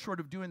us fall short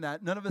of doing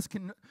that. None of us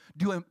can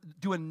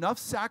do enough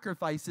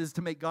sacrifices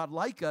to make God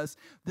like us.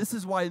 This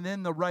is why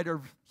then the writer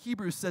of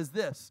Hebrews says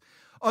this.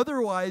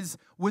 Otherwise,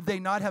 would they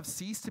not have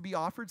ceased to be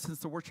offered, since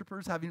the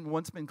worshipers, having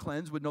once been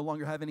cleansed, would no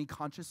longer have any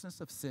consciousness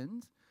of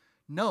sins?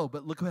 No,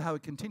 but look at how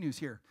it continues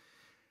here.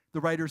 The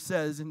writer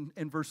says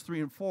in verse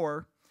 3 and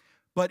 4,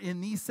 but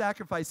in these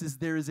sacrifices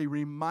there is a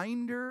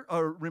reminder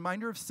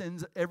of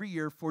sins every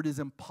year, for it is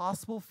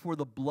impossible for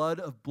the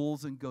blood of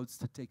bulls and goats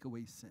to take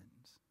away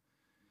sins.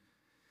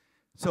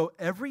 So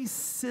every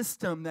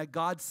system that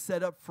God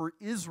set up for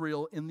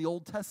Israel in the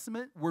Old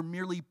Testament were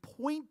merely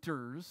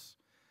pointers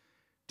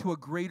to a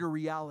greater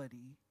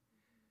reality.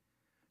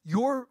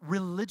 Your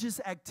religious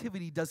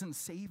activity doesn't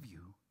save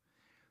you.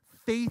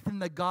 Faith in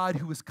the God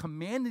who has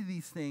commanded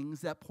these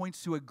things that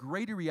points to a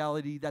greater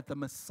reality that the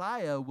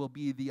Messiah will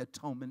be the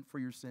atonement for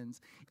your sins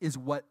is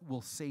what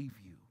will save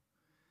you.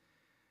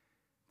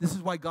 This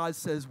is why God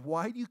says,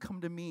 why do you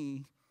come to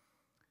me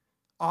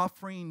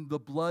offering the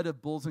blood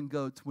of bulls and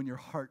goats when your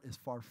heart is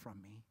far from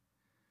me?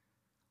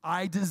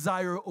 I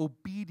desire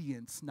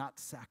obedience, not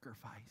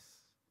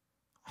sacrifice.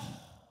 Oh.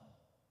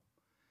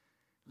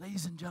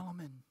 Ladies and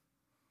gentlemen,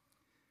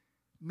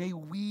 may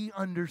we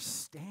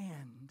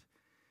understand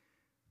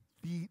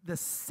the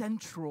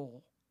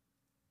central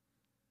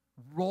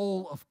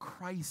role of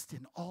Christ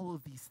in all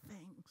of these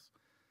things.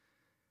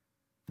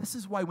 This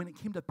is why when it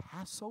came to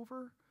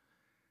Passover,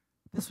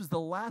 this was the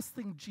last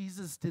thing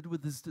Jesus did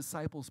with his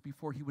disciples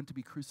before he went to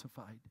be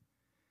crucified.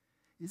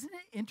 Isn't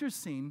it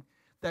interesting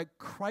that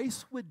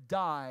Christ would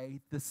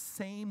die the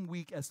same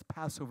week as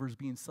Passover is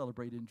being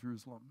celebrated in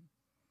Jerusalem.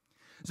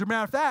 As a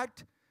matter of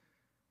fact,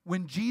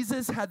 when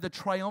Jesus had the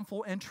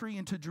triumphal entry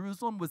into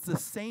Jerusalem was the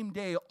same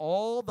day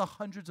all the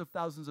hundreds of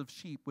thousands of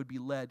sheep would be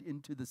led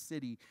into the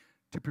city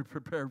to be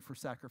prepared for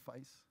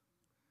sacrifice.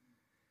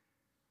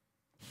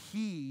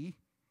 He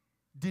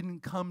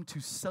didn't come to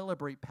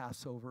celebrate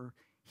Passover.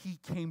 He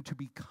came to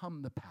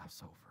become the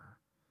Passover.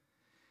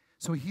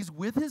 So he's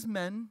with his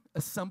men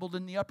assembled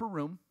in the upper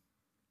room.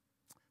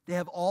 They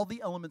have all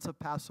the elements of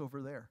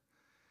Passover there.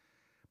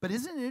 But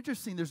isn't it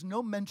interesting? There's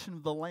no mention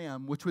of the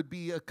lamb, which would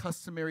be a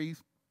customary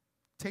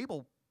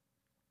table,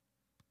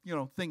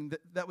 thing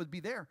that would be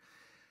there.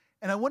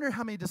 And I wonder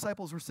how many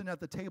disciples were sitting at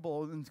the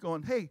table and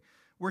going, hey,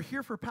 we're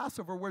here for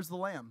Passover. Where's the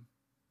lamb?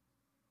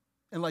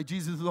 And like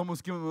Jesus is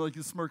almost giving them like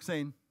a smirk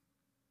saying,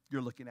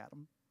 you're looking at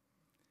him.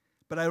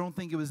 But I don't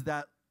think it was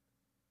that.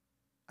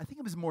 I think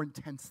it was more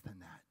intense than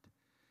that.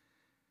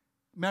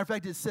 Matter of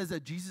fact, it says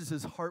that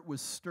Jesus' heart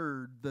was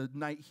stirred the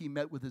night he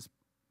met with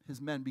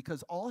his men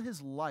because all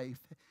his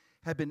life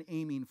had been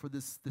aiming for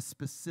this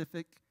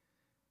specific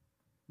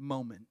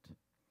moment.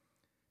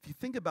 If you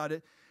think about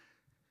it,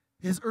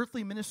 his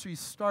earthly ministry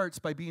starts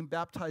by being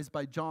baptized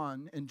by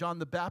John, and John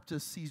the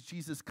Baptist sees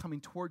Jesus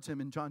coming towards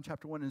him in John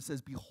chapter 1, and it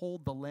says,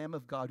 behold the Lamb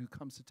of God who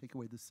comes to take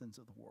away the sins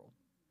of the world.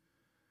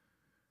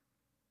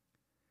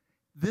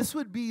 This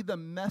would be the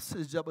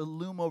message that would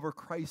loom over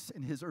Christ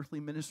in his earthly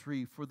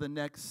ministry for the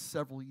next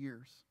several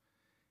years.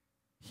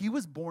 He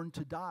was born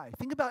to die.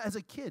 Think about as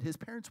a kid, his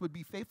parents would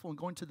be faithful in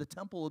going to the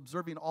temple,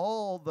 observing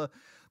all the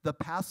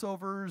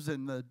Passovers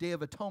and the Day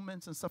of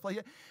Atonements and stuff like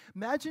that.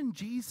 Imagine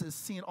Jesus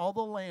seeing all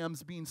the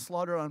lambs being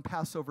slaughtered on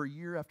Passover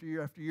year after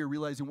year after year,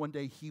 realizing one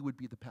day he would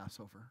be the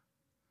Passover.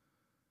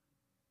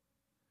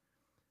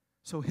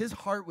 So his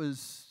heart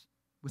was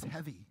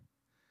heavy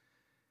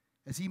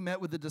as he met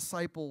with the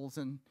disciples,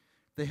 and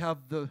they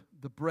have the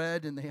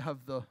bread and they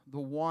have the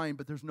wine,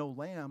 but there's no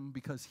lamb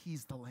because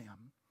he's the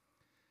lamb.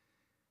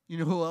 You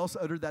know who else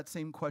uttered that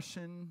same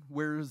question?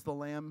 Where is the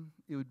lamb?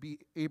 It would be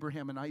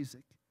Abraham and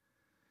Isaac.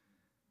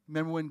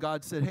 Remember when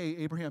God said, hey,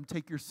 Abraham,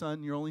 take your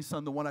son, your only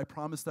son, the one I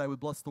promised that I would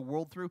bless the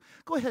world through.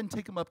 Go ahead and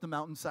take him up the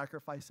mountain,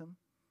 sacrifice him.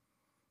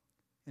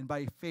 And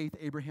by faith,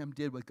 Abraham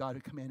did what God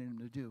had commanded him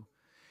to do.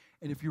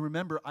 And if you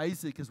remember,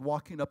 Isaac is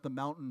walking up the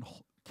mountain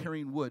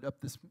carrying wood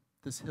up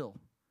this hill.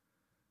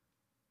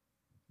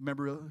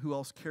 Remember who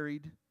else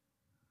carried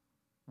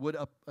wood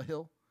up a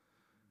hill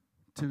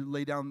to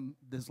lay down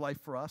his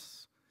life for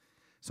us?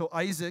 So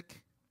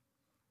Isaac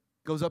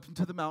goes up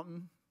into the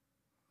mountain.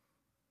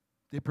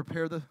 They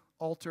prepare the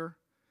altar.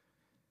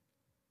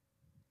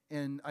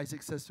 And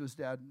Isaac says to his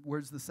dad,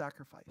 where's the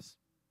sacrifice?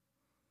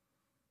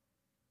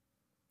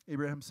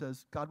 Abraham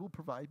says, God will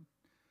provide.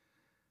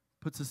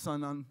 Puts his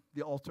son on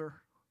the altar,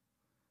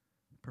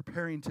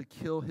 preparing to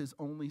kill his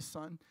only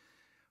son.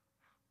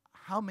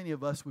 How many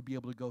of us would be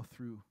able to go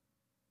through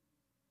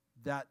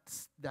that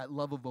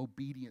love of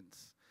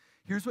obedience?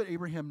 Here's what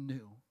Abraham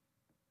knew.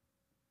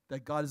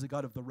 That God is a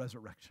God of the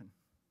resurrection.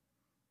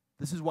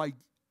 This is why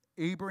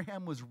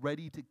Abraham was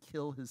ready to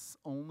kill his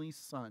only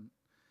son,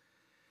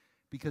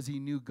 because he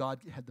knew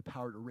God had the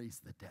power to raise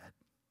the dead.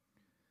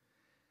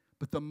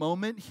 But the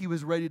moment he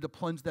was ready to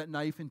plunge that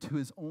knife into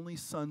his only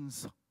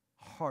son's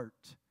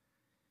heart,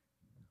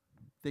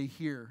 they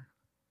hear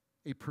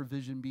a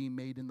provision being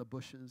made in the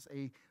bushes.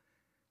 A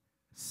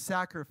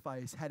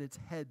sacrifice had its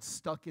head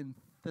stuck in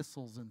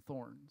thistles and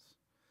thorns.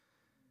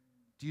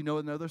 Do you know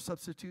another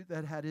substitute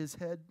that had his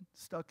head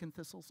stuck in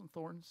thistles and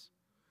thorns?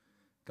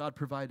 God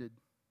provided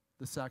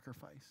the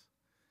sacrifice.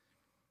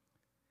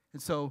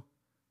 And so,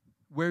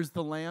 where's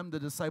the lamb? The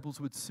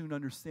disciples would soon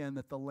understand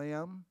that the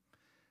lamb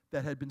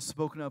that had been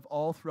spoken of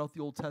all throughout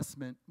the Old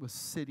Testament was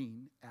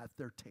sitting at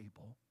their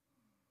table,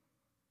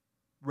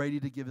 ready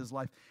to give his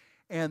life.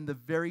 And the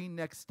very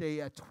next day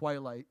at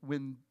twilight,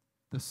 when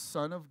the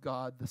Son of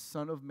God, the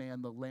Son of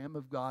Man, the Lamb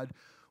of God,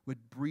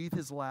 would breathe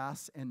his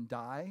last and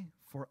die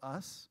for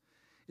us,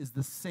 is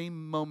the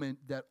same moment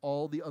that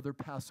all the other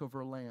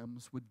Passover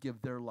lambs would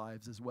give their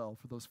lives as well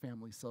for those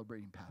families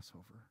celebrating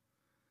Passover.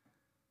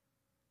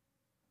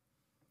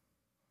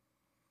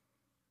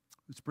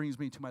 Which brings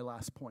me to my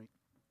last point.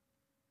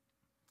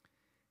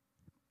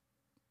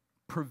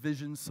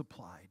 Provision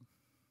supplied.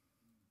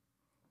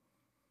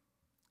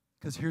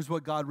 Because here's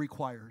what God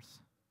requires.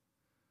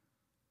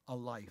 A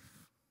life.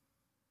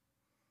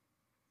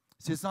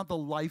 See, it's not the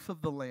life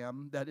of the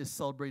lamb that is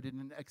celebrated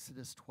in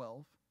Exodus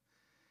 12.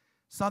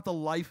 It's not the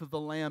life of the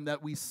lamb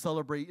that we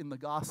celebrate in the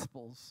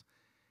Gospels.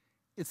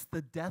 It's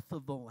the death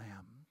of the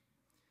lamb.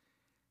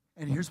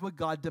 And here's what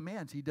God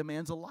demands. He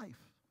demands a life.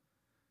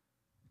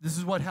 This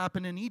is what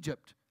happened in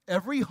Egypt.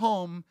 Every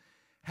home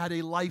had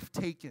a life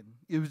taken.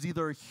 It was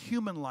either a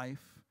human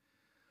life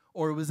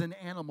or it was an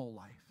animal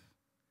life.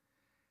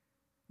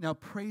 Now,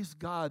 praise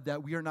God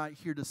that we are not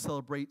here to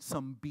celebrate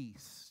some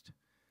beast.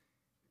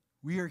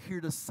 We are here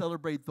to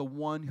celebrate the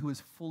one who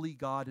is fully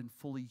God and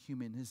fully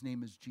human. His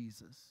name is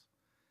Jesus,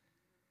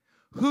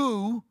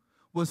 who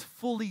was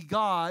fully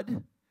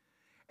God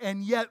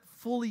and yet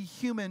fully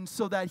human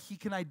so that he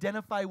can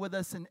identify with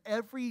us in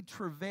every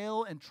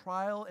travail and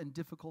trial and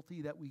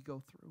difficulty that we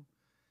go through.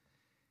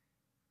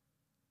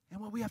 And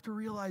what we have to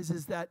realize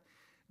is that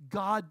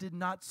God did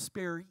not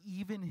spare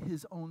even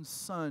his own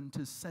son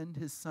to send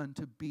his son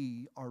to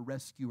be our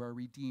rescue, our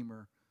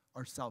redeemer,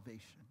 our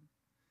salvation.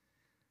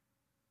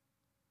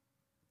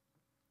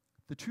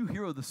 The true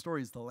hero of the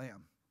story is the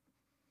lamb.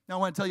 Now I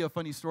want to tell you a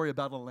funny story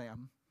about a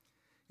lamb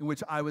in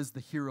which I was the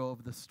hero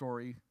of the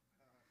story.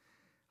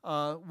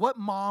 What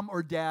mom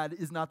or dad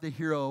is not the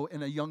hero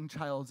in a young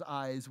child's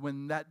eyes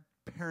when that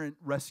parent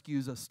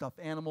rescues a stuffed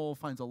animal,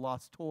 finds a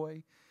lost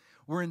toy?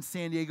 We're in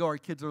San Diego. Our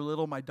kids are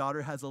little. My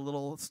daughter has a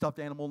little stuffed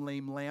animal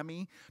named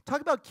Lammy. Talk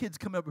about kids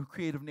coming up with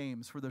creative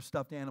names for their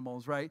stuffed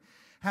animals, right?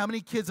 How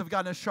many kids have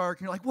gotten a shark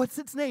and you're like, what's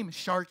its name?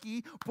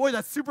 Sharky? Boy,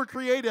 that's super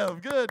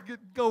creative. Good.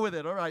 Go with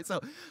it. All right.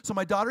 So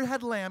my daughter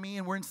had Lammy,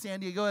 and we're in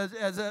San Diego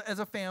as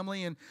a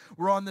family, and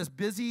we're on this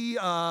busy,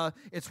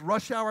 it's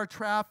rush hour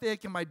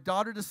traffic, and my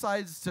daughter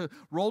decides to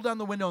roll down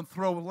the window and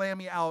throw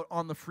Lammy out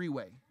on the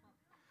freeway.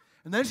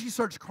 And then she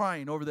starts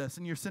crying over this,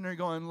 and you're sitting there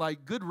going,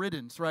 like, good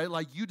riddance, right?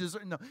 Like, you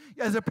deserve, no.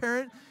 As a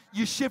parent,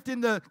 you shift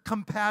into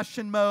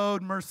compassion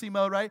mode, mercy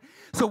mode, right?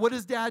 So what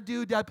does Dad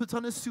do? Dad puts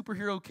on his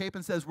superhero cape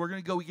and says, we're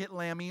going to go get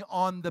Lammy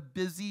on the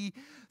busy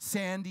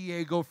San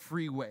Diego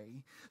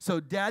freeway. So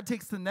Dad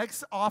takes the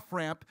next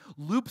off-ramp,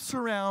 loops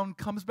around,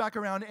 comes back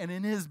around, and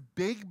in his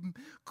big,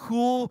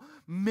 cool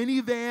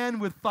minivan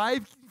with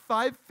five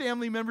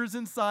family members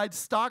inside,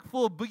 stock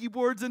full of boogie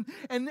boards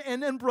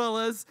and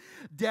umbrellas,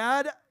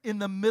 Dad, in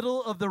the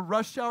middle of the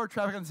rush hour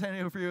traffic on San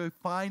Diego freeway,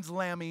 finds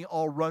Lammy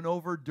all run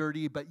over,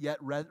 dirty, but yet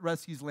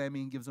rescues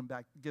Lammy and gives him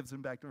back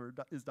to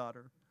his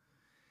daughter.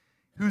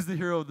 Who's the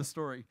hero of the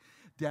story?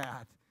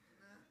 Dad.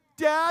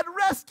 Dad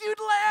rescued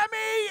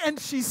Lammy, and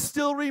she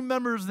still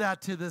remembers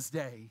that to this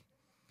day.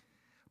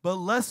 But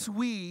lest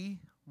we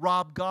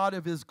rob God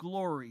of his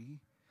glory,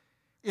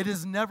 it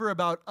is never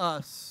about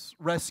us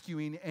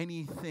rescuing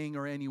anything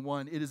or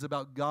anyone. It is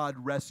about God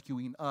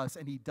rescuing us,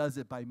 and he does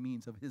it by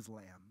means of his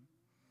lamb.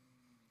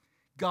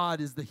 God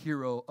is the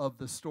hero of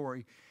the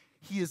story.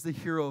 He is the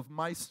hero of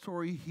my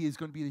story. He is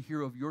going to be the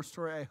hero of your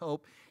story, I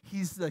hope.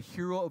 He's the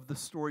hero of the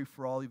story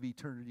for all of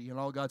eternity. And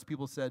all God's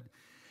people said,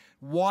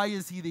 why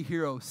is he the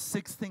hero?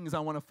 6 things I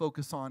want to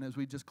focus on as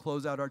we just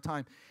close out our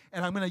time.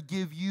 And I'm going to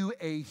give you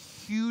a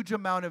huge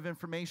amount of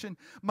information.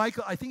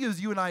 Michael, I think it was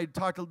you and I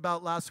talked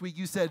about last week.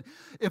 You said,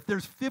 if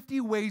there's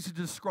 50 ways to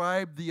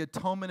describe the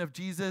atonement of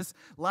Jesus,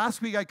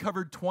 last week I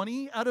covered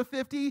 20 out of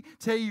 50.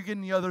 Today you're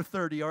getting the other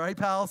 30, all right,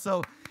 pal?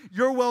 So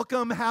you're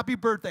welcome. Happy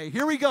birthday.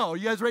 Here we go.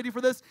 You guys ready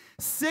for this?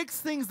 6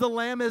 things the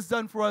Lamb has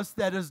done for us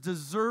that is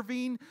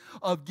deserving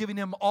of giving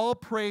him all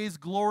praise,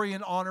 glory,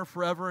 and honor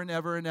forever and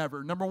ever and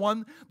ever. Number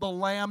 1, the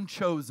Lamb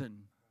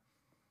chosen.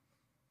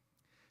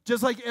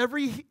 Just like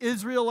every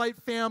Israelite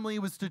family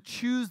was to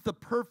choose the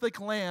perfect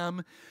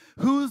lamb,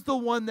 who's the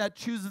one that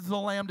chooses the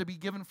lamb to be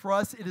given for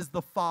us? It is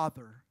the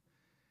Father,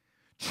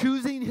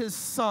 choosing his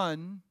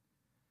Son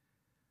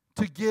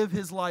to give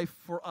his life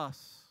for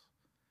us.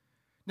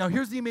 Now,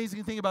 here's the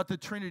amazing thing about the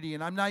Trinity,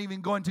 and I'm not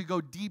even going to go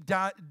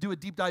do a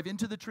deep dive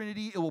into the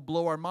Trinity. It will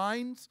blow our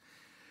minds.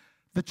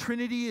 The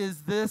Trinity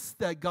is this,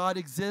 that God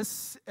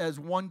exists as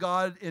one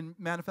God and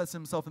manifests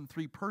himself in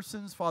 3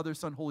 persons, Father,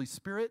 Son, Holy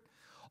Spirit,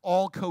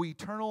 all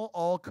co-eternal,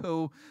 all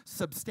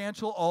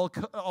co-substantial,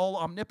 all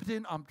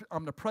omnipotent,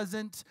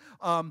 omnipresent.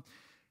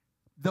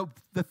 The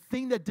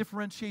thing that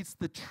differentiates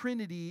the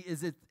Trinity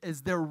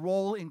is their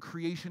role in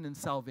creation and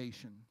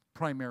salvation,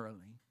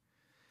 primarily.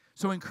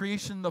 So in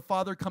creation, the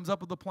Father comes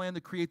up with a plan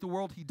to create the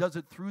world. He does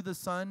it through the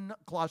Son,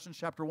 Colossians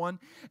chapter 1,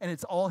 and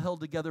it's all held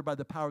together by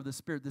the power of the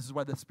Spirit. This is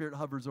why the Spirit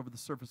hovers over the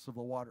surface of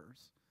the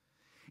waters.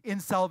 In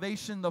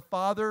salvation, the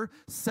Father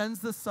sends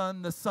the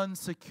Son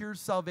secures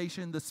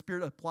salvation, the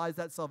Spirit applies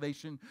that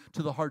salvation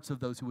to the hearts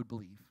of those who would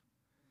believe.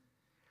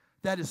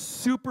 That is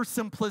super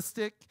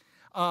simplistic.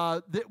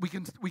 That we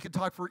can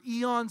talk for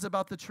eons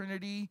about the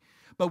Trinity,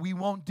 but we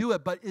won't do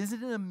it. But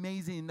isn't it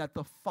amazing that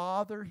the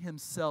Father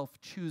himself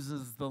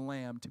chooses the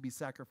Lamb to be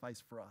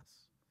sacrificed for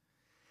us?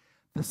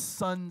 The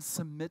Son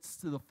submits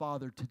to the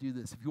Father to do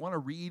this. If you want to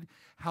read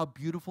how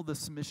beautiful the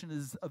submission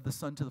is of the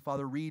Son to the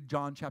Father, read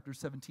John chapter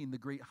 17, the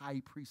great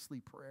high priestly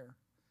prayer.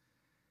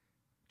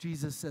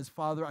 Jesus says,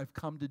 Father, I've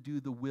come to do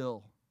the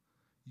will,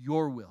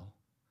 your will.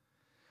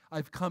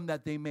 I've come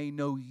that they may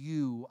know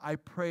you. I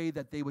pray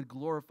that they would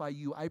glorify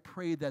you. I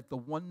pray that the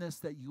oneness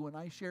that you and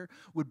I share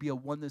would be a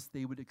oneness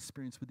they would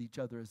experience with each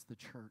other as the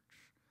church.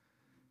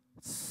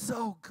 It's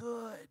so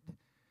good.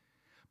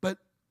 But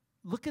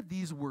look at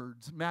these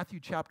words, Matthew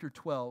chapter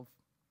 12.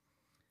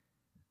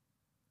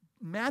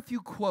 Matthew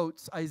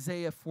quotes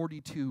Isaiah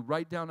 42.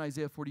 Write down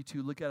Isaiah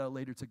 42. Look at it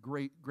later. It's a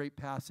great, great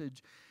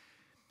passage.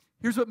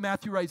 Here's what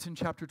Matthew writes in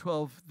chapter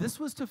 12. This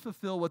was to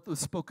fulfill what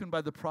was spoken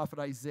by the prophet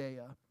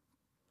Isaiah.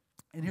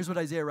 And here's what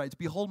Isaiah writes.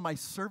 Behold, my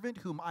servant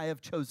whom I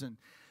have chosen.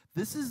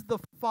 This is the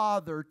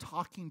Father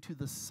talking to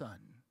the Son.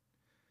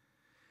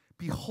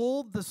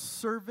 Behold, the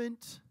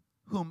servant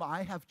whom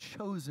I have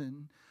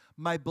chosen,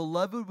 my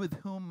beloved with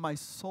whom my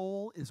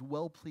soul is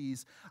well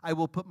pleased. I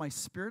will put my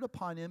spirit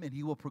upon him, and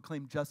he will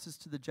proclaim justice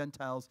to the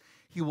Gentiles.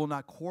 He will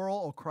not quarrel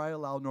or cry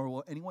aloud, nor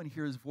will anyone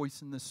hear his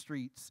voice in the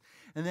streets.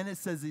 And then it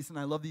says this, and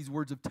I love these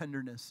words of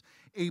tenderness.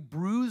 A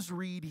bruised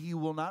reed he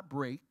will not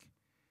break,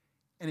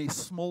 and a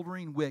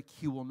smoldering wick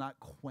he will not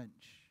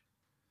quench.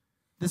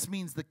 This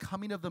means the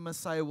coming of the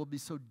Messiah will be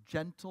so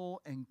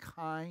gentle and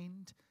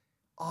kind.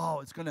 Oh,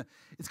 it's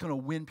gonna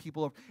win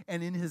people over.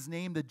 And in his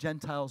name, the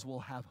Gentiles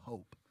will have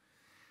hope.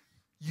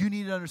 You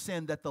need to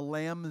understand that the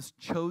Lamb is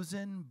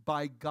chosen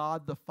by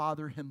God the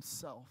Father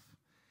himself.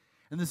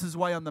 And this is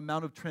why on the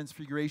Mount of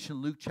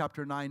Transfiguration, Luke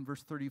chapter 9,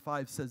 verse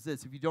 35 says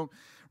this. If you don't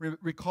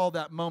recall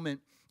that moment,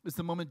 it's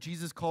the moment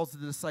Jesus calls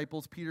the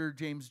disciples, Peter,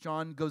 James,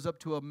 John, goes up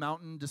to a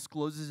mountain,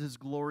 discloses his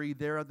glory.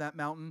 There on that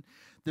mountain,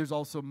 there's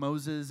also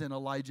Moses and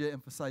Elijah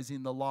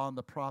emphasizing the law and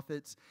the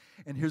prophets.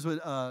 And here's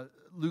what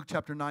Luke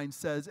chapter 9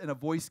 says, and a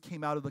voice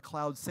came out of the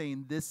cloud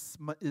saying, this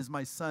is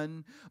my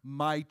son,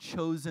 my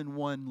chosen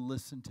one,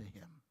 listen to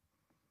him.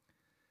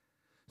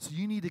 So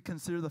you need to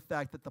consider the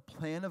fact that the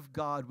plan of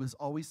God was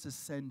always to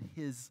send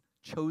his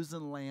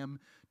chosen lamb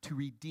to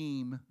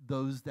redeem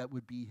those that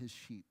would be his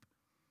sheep.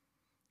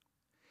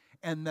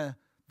 And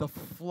the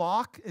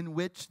flock in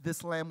which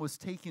this lamb was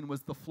taken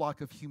was the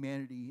flock of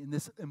humanity. And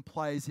this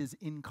implies his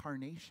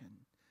incarnation.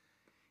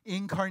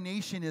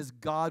 Incarnation is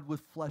God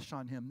with flesh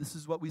on him. This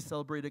is what we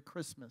celebrate at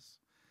Christmas.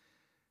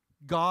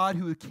 God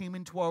who came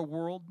into our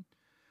world,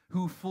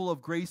 who full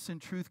of grace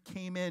and truth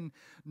came in,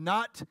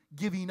 not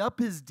giving up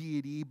his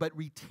deity, but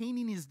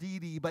retaining his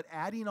deity, but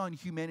adding on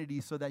humanity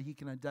so that he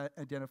can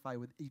identify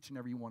with each and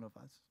every one of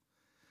us.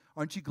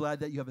 Aren't you glad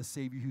that you have a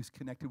Savior who's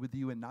connected with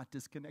you and not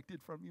disconnected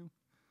from you?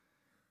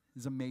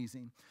 Is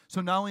amazing.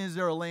 So not only is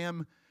there a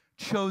lamb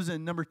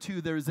chosen, number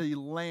two, there is a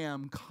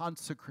lamb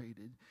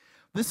consecrated.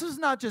 This is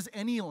not just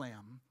any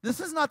lamb. This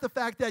is not the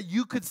fact that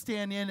you could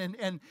stand in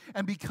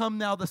and become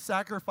now the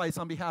sacrifice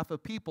on behalf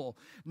of people.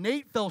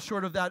 Nate fell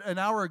short of that an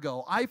hour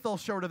ago. I fell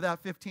short of that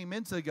 15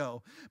 minutes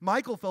ago.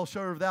 Michael fell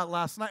short of that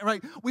last night,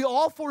 right? We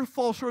all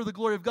fall short of the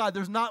glory of God.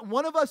 There's not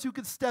one of us who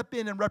could step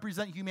in and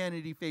represent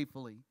humanity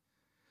faithfully.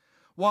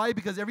 Why?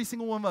 Because every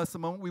single one of us, the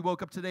moment we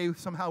woke up today,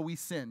 somehow we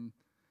sin.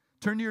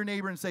 Turn to your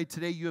neighbor and say,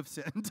 today you have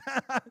sinned.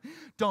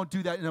 Don't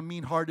do that in a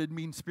mean-hearted,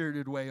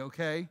 mean-spirited way,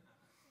 okay?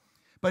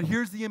 But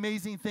here's the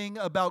amazing thing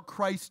about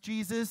Christ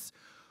Jesus.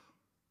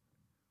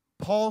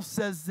 Paul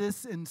says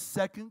this in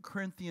 2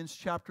 Corinthians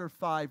chapter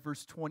 5,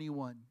 verse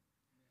 21.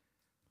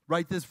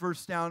 Write this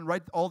verse down.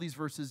 Write all these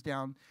verses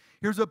down.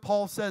 Here's what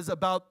Paul says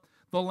about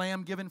the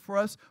Lamb given for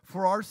us.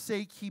 For our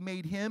sake he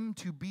made him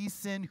to be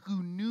sin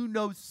who knew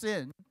no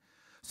sin,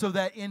 so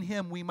that in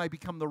him we might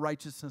become the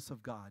righteousness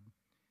of God.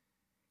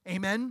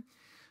 Amen?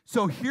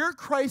 So here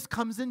Christ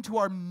comes into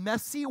our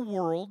messy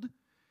world.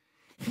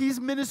 He's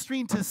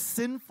ministering to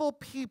sinful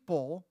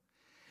people.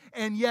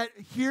 And yet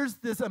here's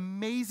this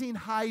amazing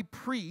high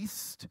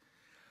priest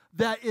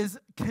that is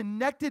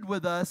connected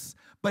with us,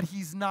 but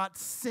he's not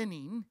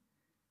sinning.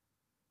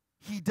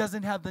 He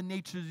doesn't have the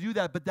nature to do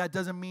that, but that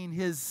doesn't mean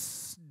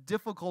his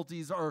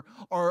difficulties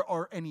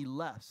are any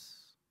less.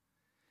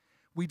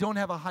 We don't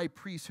have a high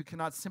priest who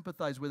cannot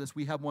sympathize with us.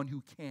 We have one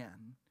who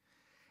can.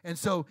 And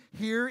so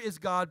here is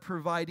God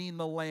providing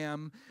the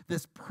lamb,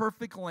 this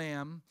perfect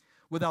lamb,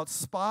 without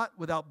spot,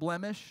 without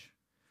blemish.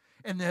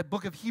 And the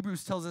book of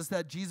Hebrews tells us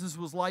that Jesus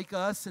was like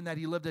us and that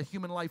he lived a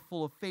human life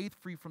full of faith,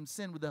 free from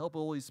sin, with the help of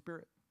the Holy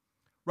Spirit.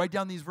 Write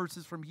down these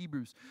verses from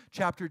Hebrews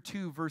chapter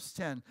 2, verse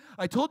 10.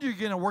 I told you you're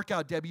going to work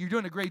out, Debbie. You're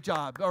doing a great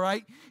job, all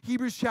right?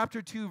 Hebrews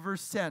chapter 2,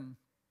 verse 10.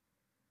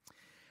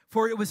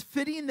 For it was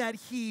fitting that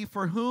he,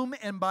 for whom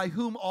and by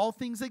whom all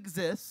things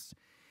exist,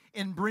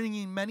 in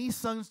bringing many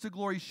sons to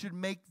glory, should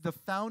make the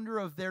founder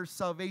of their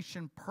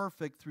salvation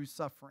perfect through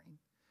suffering.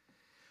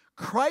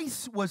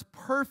 Christ was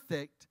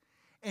perfect,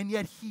 and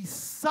yet he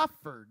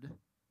suffered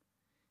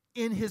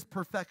in his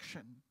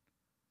perfection.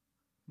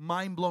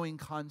 Mind-blowing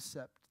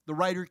concept. The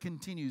writer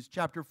continues,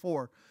 chapter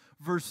 4,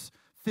 verse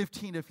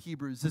 15 of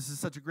Hebrews. This is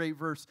such a great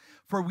verse.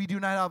 For we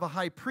do not have a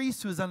high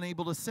priest who is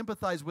unable to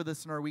sympathize with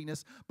us in our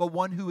weakness, but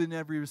one who in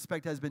every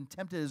respect has been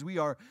tempted as we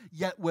are,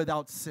 yet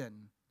without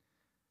sin.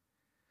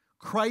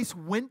 Christ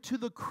went to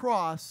the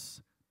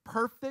cross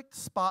perfect,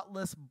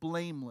 spotless,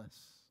 blameless.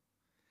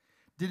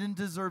 Didn't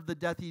deserve the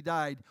death he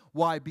died.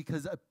 Why?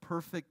 Because a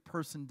perfect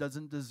person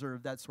doesn't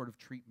deserve that sort of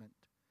treatment.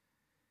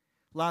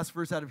 Last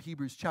verse out of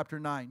Hebrews chapter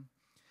 9,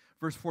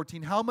 verse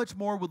 14. How much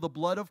more will the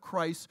blood of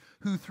Christ,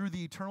 who through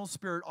the eternal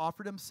Spirit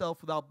offered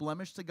himself without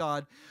blemish to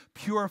God,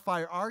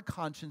 purify our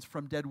conscience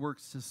from dead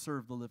works to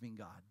serve the living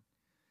God?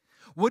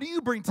 What do you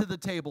bring to the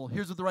table?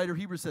 Here's what the writer of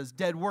Hebrews says,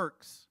 dead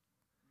works.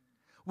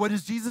 What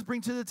does Jesus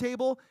bring to the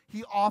table?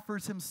 He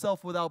offers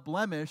himself without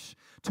blemish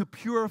to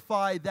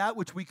purify that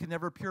which we can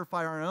never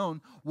purify our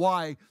own.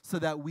 Why? So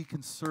that we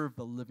can serve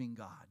the living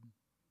God.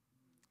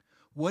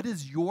 What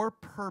is your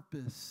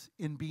purpose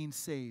in being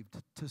saved?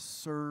 To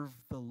serve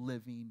the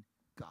living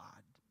God.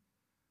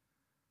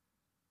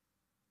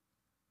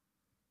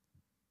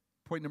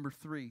 Point number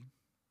 3,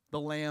 the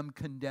Lamb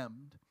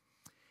condemned.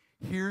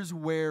 Here's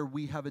where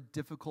we have a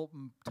difficult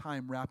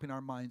time wrapping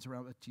our minds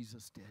around what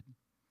Jesus did.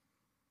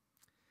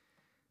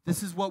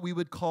 This is what we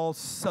would call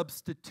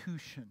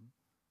substitution.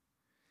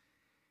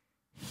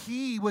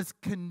 He was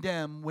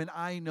condemned when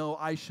I know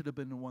I should have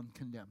been the one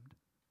condemned.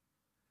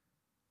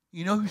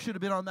 You know who should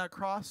have been on that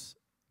cross?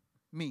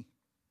 Me.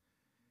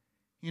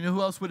 You know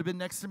who else would have been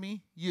next to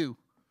me? You.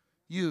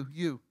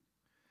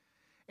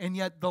 And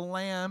yet the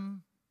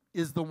Lamb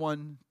is the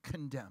one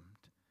condemned.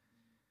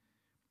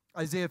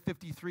 Isaiah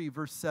 53,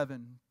 verse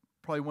 7,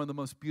 probably one of the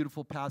most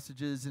beautiful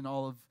passages in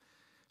all of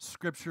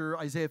Scripture.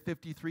 Isaiah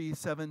 53,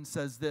 7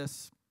 says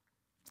this: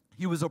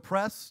 He was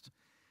oppressed,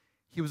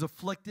 he was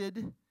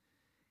afflicted,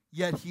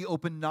 yet he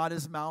opened not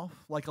his mouth.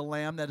 Like a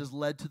lamb that is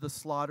led to the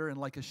slaughter, and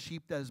like a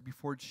sheep that is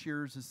before its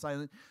shearers is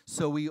silent,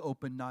 so he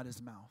opened not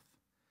his mouth.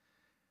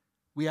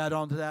 We add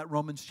on to that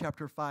Romans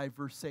chapter 5,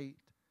 verse 8,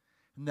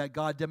 and that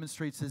God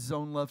demonstrates his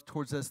own love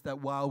towards us,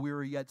 that while we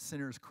were yet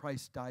sinners,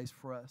 Christ dies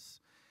for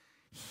us.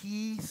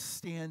 He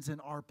stands in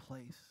our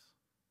place.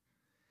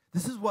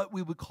 This is what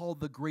we would call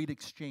the great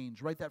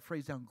exchange. Write that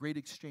phrase down, great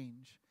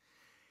exchange.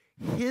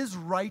 His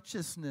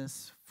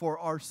righteousness for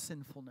our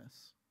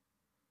sinfulness.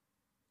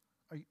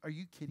 Are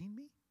you kidding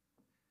me?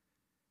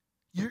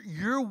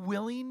 You're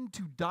willing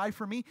to die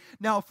for me?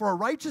 Now, for a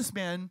righteous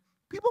man,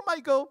 people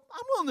might go,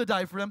 I'm willing to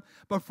die for him.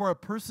 But for a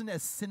person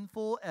as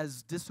sinful,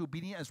 as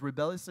disobedient, as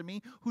rebellious as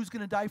me, who's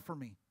going to die for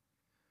me?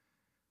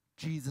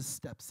 Jesus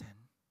steps in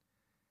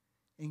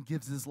and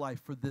gives his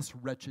life for this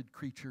wretched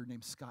creature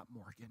named Scott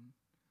Morgan.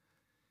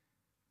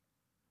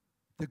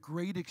 The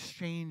great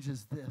exchange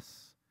is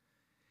this: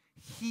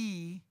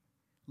 he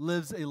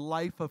lives a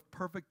life of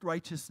perfect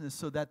righteousness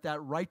so that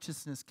that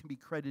righteousness can be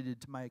credited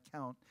to my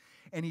account.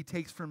 And he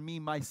takes from me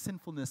my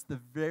sinfulness, the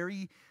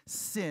very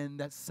sin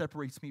that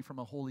separates me from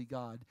a holy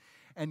God.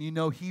 And you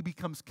know, he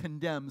becomes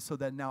condemned so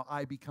that now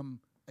I become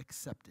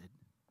accepted.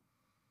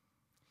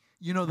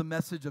 You know, the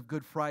message of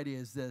Good Friday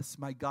is this: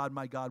 my God,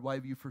 why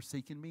have you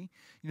forsaken me?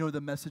 You know,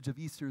 the message of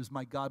Easter is,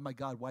 my God,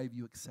 why have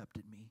you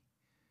accepted me?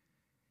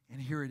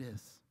 And here it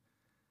is.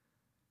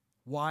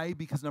 Why?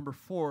 Because number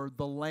 4,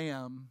 the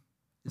Lamb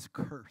is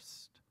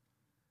cursed.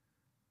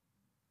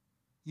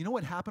 You know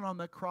what happened on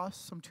that cross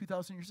some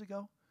 2,000 years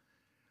ago?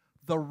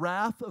 The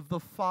wrath of the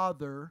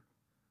Father,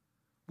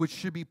 which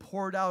should be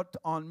poured out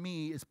on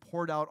me, is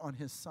poured out on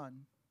his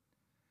Son.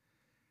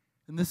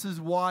 And this is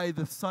why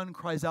the Son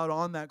cries out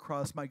on that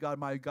cross, my God,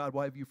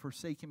 why have you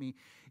forsaken me?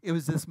 It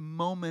was this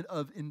moment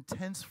of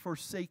intense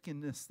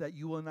forsakenness that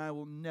you and I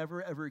will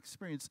never, ever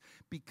experience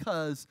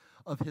because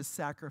of his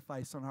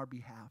sacrifice on our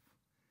behalf.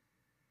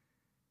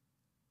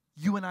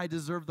 You and I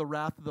deserve the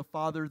wrath of the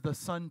Father. The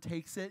Son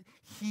takes it.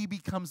 He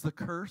becomes the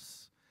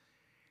curse.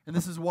 And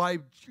this is why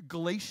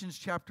Galatians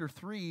chapter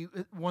 3,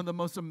 one of the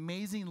most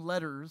amazing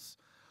letters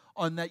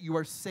on that you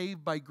are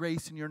saved by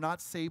grace and you're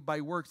not saved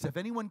by works. If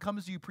anyone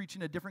comes to you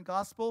preaching a different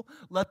gospel,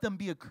 let them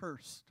be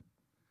accursed.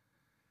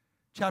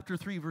 Chapter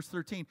 3, verse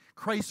 13,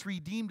 Christ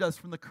redeemed us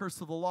from the curse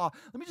of the law.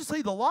 Let me just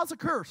say, the law's a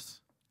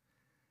curse.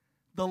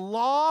 The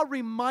law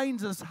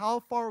reminds us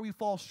how far we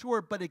fall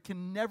short, but it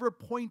can never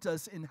point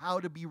us in how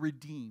to be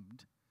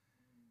redeemed.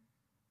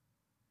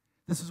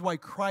 This is why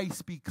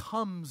Christ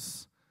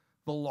becomes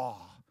the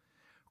law.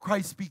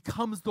 Christ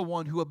becomes the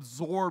one who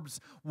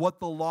absorbs what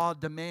the law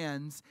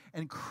demands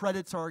and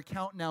credits our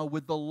account now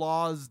with the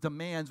law's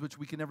demands, which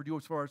we can never do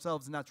for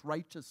ourselves, and that's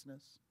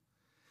righteousness.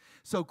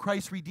 So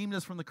Christ redeemed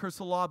us from the curse of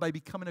the law by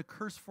becoming a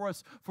curse for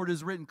us, for it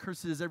is written,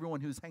 cursed is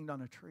everyone who is hanged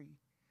on a tree.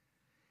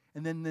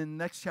 And then in the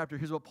next chapter,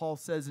 here's what Paul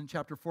says in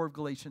chapter 4 of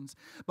Galatians.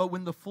 But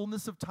when the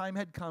fullness of time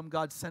had come,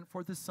 God sent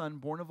forth his Son,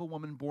 born of a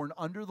woman, born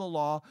under the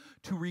law,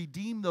 to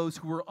redeem those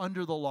who were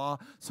under the law,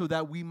 so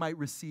that we might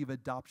receive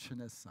adoption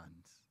as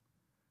sons.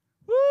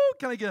 Woo!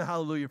 Can I get a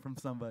hallelujah from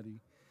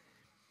somebody?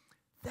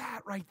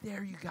 That right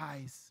there, you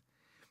guys.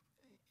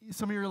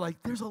 Some of you are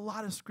like, there's a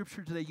lot of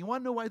scripture today. You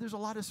want to know why there's a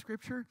lot of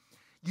scripture?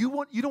 You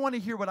don't want to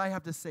hear what I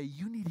have to say.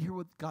 You need to hear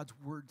what God's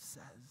word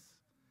says.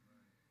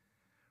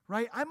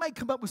 Right? I might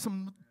come up with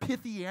some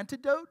pithy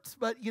antidotes,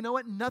 but you know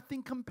what?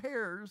 Nothing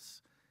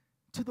compares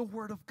to the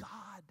word of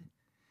God.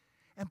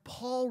 And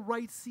Paul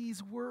writes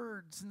these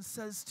words and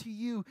says to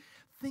you,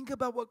 think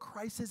about what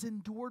Christ has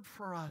endured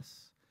for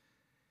us.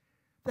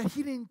 That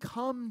he didn't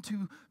come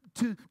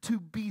to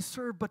be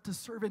served, but to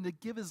serve and to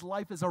give his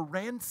life as a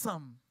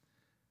ransom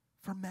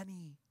for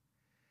many.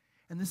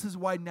 And this is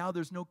why now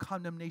there's no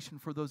condemnation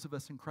for those of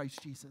us in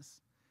Christ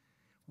Jesus.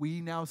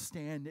 We now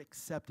stand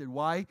accepted.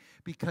 Why?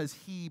 Because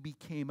he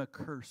became a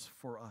curse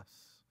for us.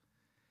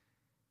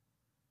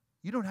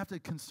 You don't have to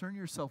concern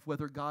yourself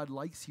whether God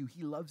likes you.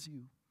 He loves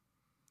you.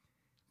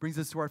 Brings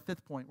us to our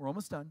 5th point. We're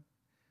almost done.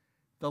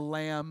 The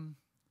Lamb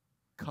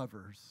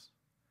covers.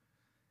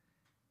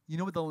 You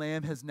know what the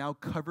Lamb has now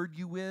covered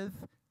you with?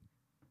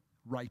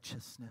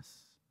 Righteousness.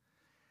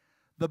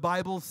 The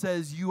Bible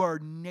says you are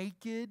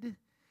naked,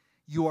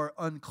 you are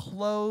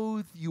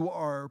unclothed, you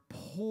are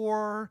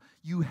poor,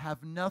 you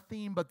have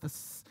nothing, but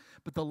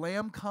the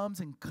Lamb comes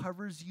and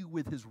covers you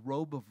with his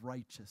robe of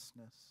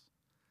righteousness.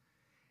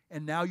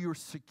 and now you're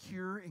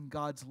secure in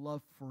God's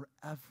love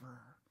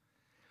forever.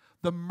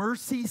 The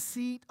mercy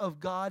seat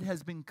of God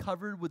has been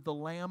covered with the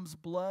Lamb's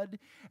blood,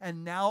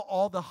 and now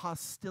all the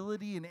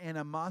hostility and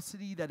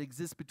animosity that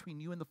exists between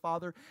you and the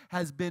Father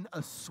has been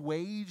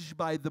assuaged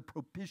by the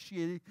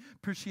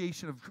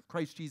propitiation of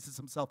Christ Jesus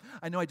himself.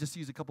 I know I just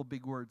used a couple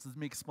big words. Let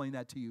me explain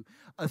that to you.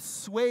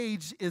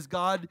 Assuaged is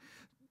God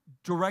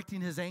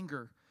directing his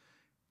anger.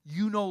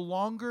 You no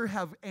longer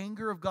have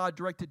anger of God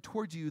directed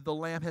towards you. The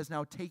Lamb has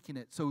now taken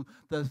it. So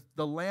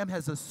the Lamb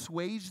has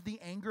assuaged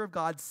the anger of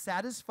God,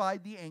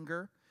 satisfied the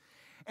anger,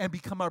 and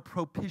become our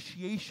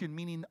propitiation,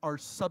 meaning our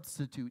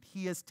substitute.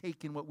 He has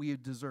taken what we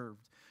have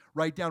deserved.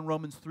 Write down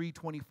Romans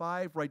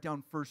 3:25. Write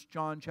down 1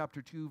 John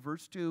chapter 2,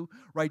 verse 2.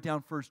 Write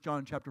down 1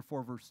 John chapter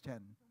 4, verse 10.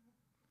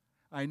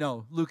 I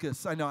know,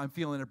 Lucas, I know, I'm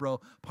feeling it,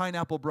 bro.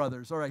 Pineapple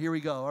Brothers. All right, here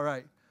we go. All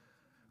right.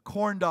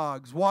 Corn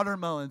dogs,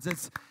 watermelons.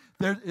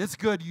 It's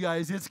good, you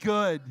guys. It's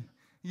good.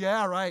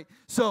 Yeah, right.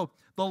 So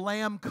the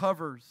Lamb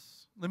covers.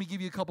 Let me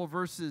give you a couple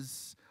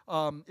verses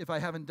if I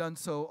haven't done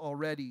so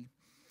already.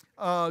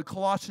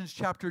 Colossians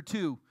chapter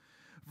 2,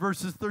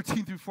 verses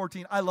 13 through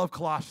 14. I love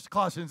Colossians.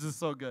 Colossians is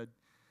so good.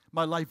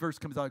 My life verse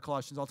comes out of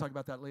Colossians. I'll talk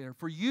about that later.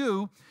 For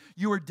you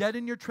were dead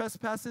in your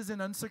trespasses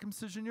and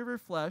uncircumcision of your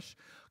flesh.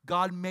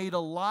 God made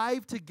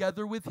alive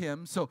together with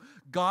him. So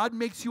God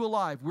makes you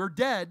alive. We're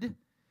dead.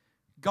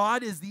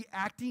 God is the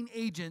acting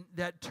agent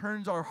that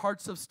turns our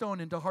hearts of stone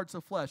into hearts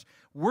of flesh.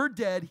 We're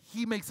dead.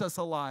 He makes us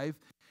alive.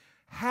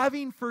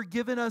 Having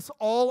forgiven us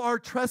all our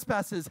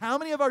trespasses. How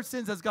many of our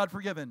sins has God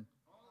forgiven?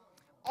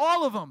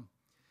 All of them.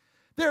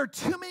 There are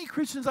too many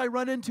Christians I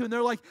run into, and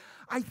they're like,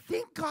 I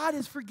think God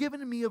has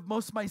forgiven me of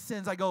most of my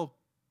sins. I go,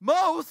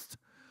 most?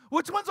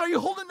 Which ones are you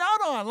holding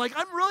out on? Like,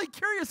 I'm really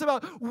curious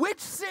about which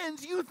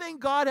sins you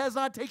think God has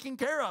not taken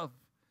care of.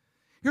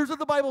 Here's what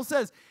the Bible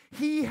says.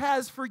 He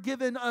has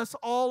forgiven us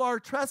all our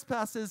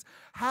trespasses.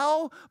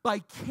 How? By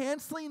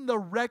canceling the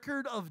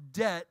record of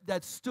debt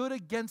that stood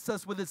against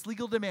us with its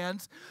legal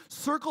demands.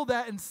 Circle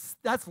that, and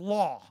that's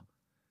law.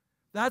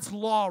 That's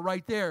law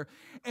right there.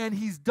 And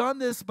he's done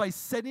this by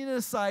setting it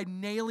aside,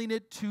 nailing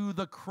it to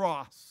the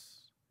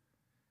cross.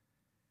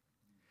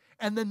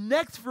 And the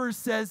next verse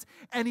says,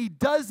 and he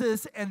does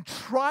this and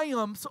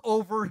triumphs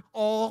over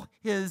all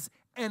his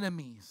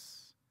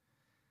enemies.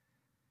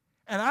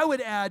 And I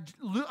would add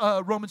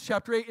Romans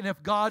chapter 8, and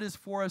if God is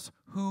for us,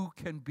 who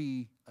can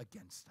be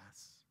against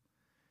us?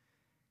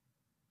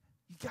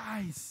 You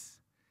guys,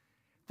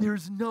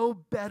 there's no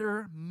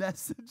better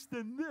message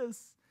than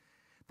this.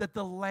 That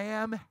the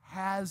Lamb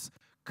has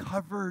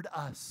covered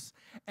us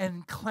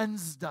and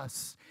cleansed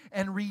us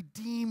and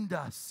redeemed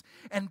us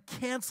and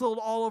canceled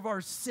all of our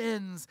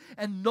sins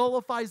and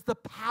nullifies the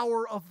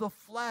power of the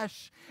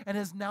flesh and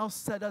has now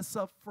set us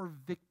up for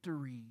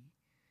victory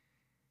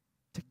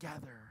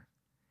together.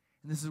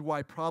 And this is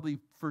why probably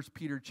 1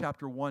 Peter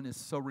chapter 1 is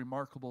so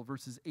remarkable,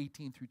 verses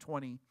 18 through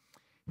 20.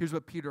 Here's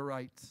what Peter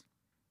writes.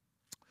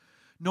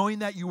 Knowing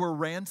that you were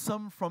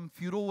ransomed from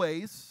futile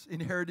ways,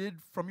 inherited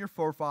from your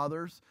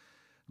forefathers,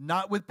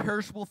 not with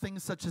perishable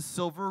things such as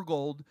silver or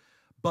gold,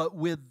 but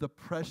with the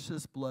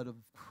precious blood of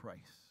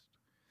Christ.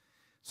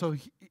 So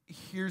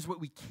here's what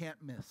we can't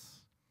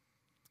miss.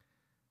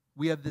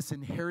 We have this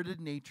inherited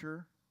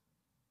nature,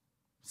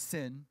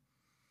 sin.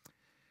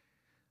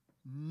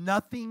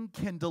 Nothing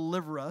can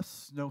deliver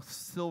us, no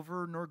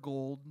silver nor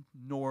gold,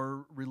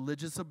 nor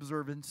religious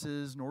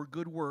observances, nor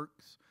good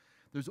works.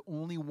 There's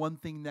only one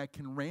thing that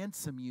can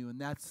ransom you,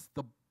 and that's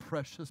the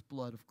precious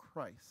blood of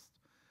Christ.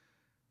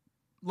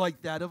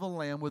 Like that of a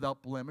lamb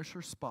without blemish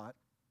or spot.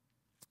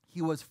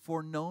 He was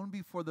foreknown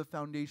before the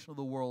foundation of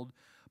the world,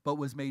 but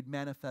was made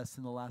manifest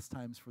in the last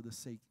times for the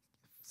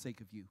sake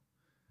of you.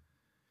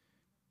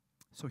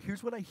 So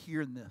here's what I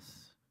hear in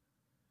this.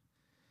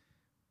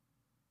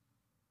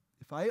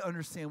 If I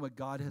understand what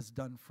God has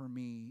done for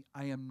me,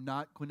 I am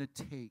not going to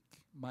take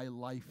my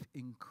life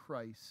in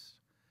Christ,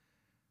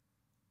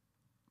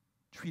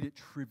 treat it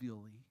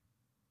trivially.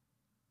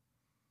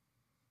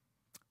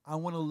 I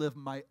want to live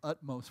my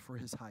utmost for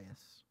his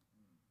highest.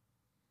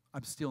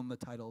 I'm stealing the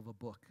title of a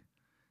book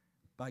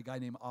by a guy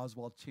named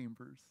Oswald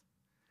Chambers.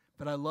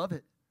 But I love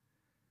it.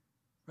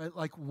 Right?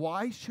 Like,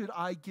 why should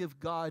I give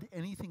God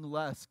anything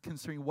less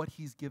considering what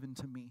he's given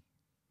to me?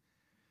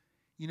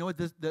 You know what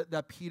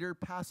that Peter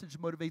passage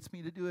motivates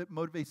me to do? It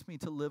motivates me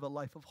to live a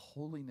life of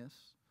holiness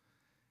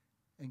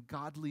and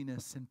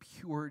godliness and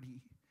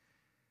purity.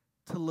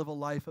 To live a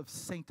life of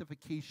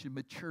sanctification,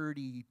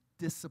 maturity,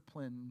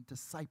 discipline,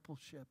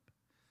 discipleship.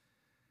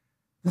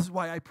 This is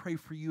why I pray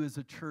for you as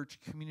a church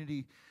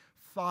community.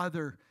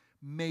 Father,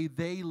 may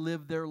they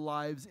live their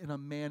lives in a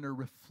manner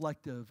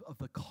reflective of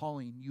the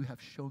calling you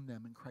have shown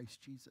them in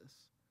Christ Jesus.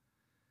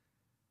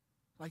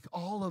 Like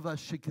all of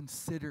us should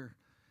consider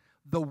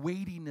the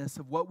weightiness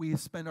of what we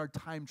spend our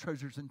time,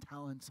 treasures, and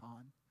talents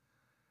on.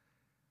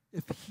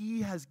 If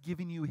he has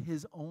given you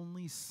his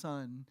only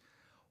son,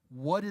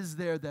 what is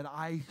there that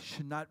I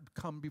should not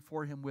come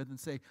before him with and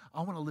say,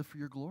 I want to live for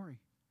your glory?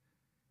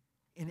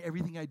 In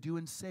everything I do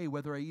and say,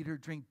 whether I eat or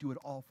drink, do it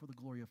all for the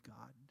glory of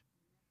God.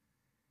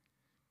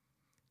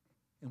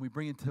 And we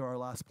bring it to our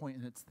last point,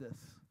 and it's this: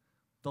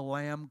 the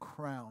Lamb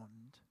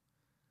crowned.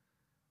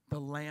 The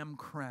Lamb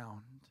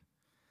crowned.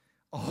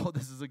 Oh,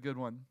 this is a good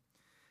one.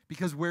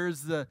 Because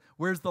where's the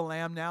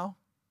Lamb now?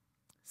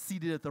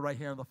 Seated at the right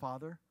hand of the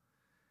Father.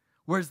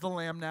 Where's the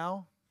Lamb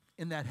now?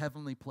 In that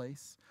heavenly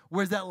place.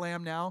 Where's that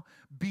Lamb now?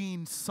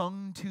 Being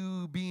sung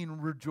to,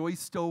 being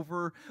rejoiced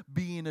over,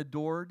 being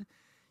adored.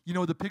 You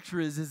know, the picture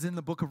is in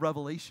the book of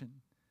Revelation.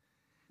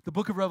 The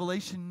book of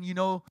Revelation, you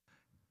know,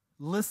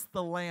 lists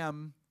the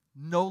Lamb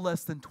no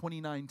less than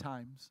 29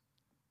 times.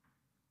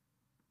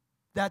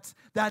 That's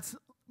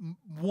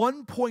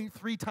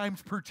 1.3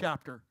 times per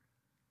chapter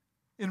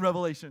in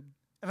Revelation.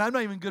 And I'm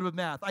not even good with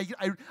math. I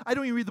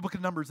don't even read the book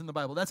of Numbers in the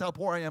Bible. That's how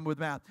poor I am with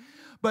math.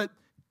 But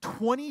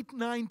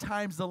 29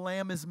 times the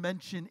Lamb is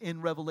mentioned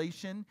in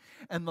Revelation,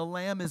 and the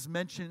Lamb is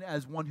mentioned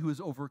as one who has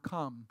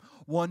overcome,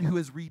 one who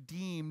has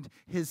redeemed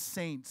his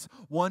saints,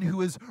 one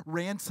who is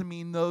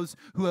ransoming those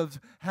who have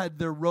had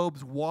their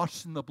robes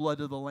washed in the blood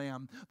of the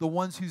Lamb, the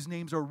ones whose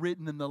names are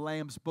written in the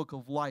Lamb's book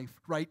of life,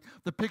 right?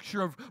 The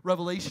picture of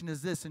Revelation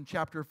is this in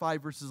chapter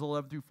 5, verses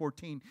 11 through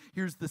 14.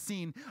 Here's the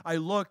scene. I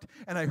looked,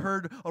 and I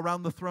heard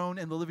around the throne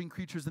and the living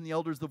creatures and the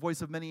elders the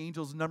voice of many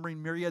angels,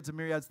 numbering myriads and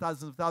myriads,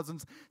 thousands of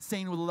thousands,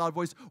 saying with a loud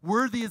voice,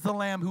 "Worthy is the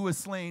Lamb who was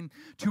slain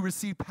to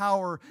receive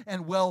power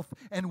and wealth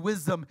and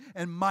wisdom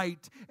and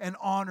might and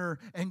honor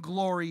and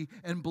glory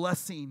and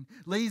blessing."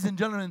 Ladies and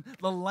gentlemen,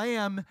 the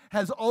Lamb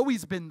has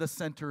always been the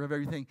center of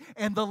everything,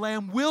 and the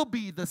Lamb will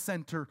be the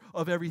center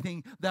of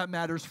everything that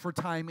matters for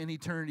time and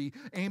eternity.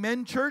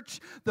 Amen, church?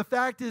 The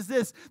fact is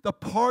this: the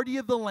party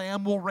of the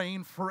Lamb will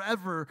reign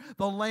forever.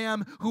 The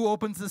Lamb who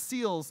opens the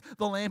seals,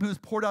 the Lamb who's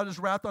poured out his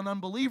wrath on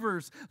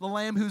unbelievers, the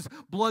Lamb whose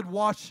blood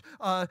washed,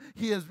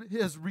 he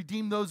has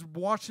redeemed those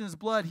washed in his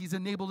blood. He's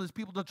enabled his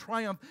people to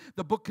triumph.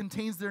 The book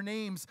contains their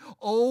names.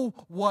 Oh,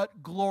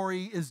 what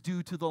glory is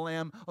due to the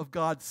Lamb of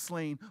God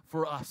slain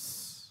for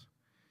us.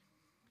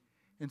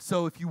 And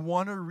so if you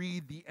want to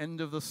read the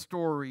end of the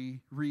story,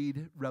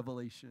 read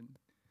Revelation,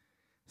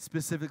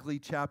 specifically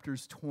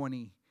chapters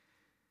 20,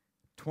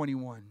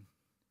 21,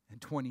 and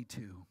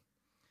 22.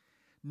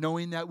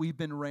 Knowing that we've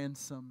been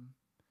ransomed,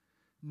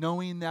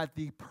 knowing that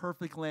the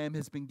perfect Lamb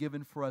has been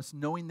given for us,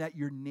 knowing that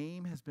your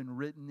name has been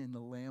written in the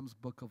Lamb's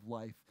book of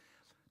life,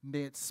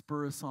 may it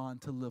spur us on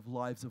to live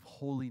lives of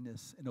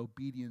holiness and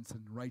obedience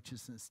and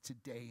righteousness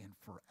today and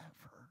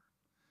forever.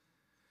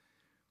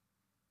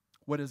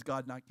 What has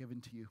God not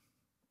given to you?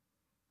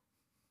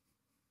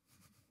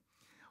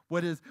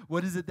 What is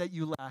it that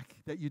you lack,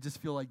 that you just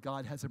feel like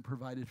God hasn't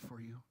provided for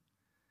you?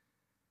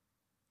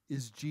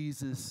 Is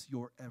Jesus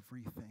your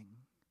everything?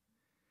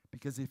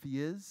 Because if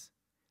he is,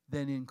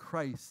 then in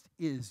Christ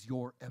is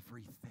your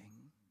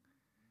everything.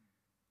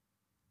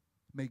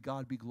 May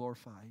God be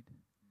glorified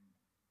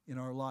in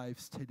our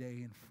lives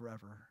today and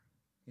forever.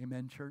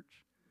 Amen,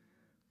 church?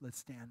 Let's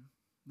stand.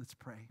 Let's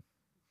pray.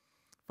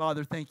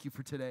 Father, thank you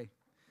for today.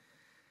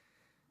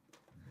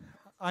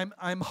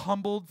 I'm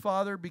humbled,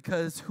 Father,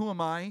 because who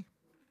am I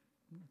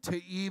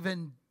to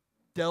even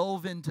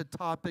delve into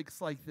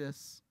topics like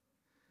this?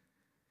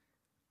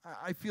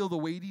 I feel the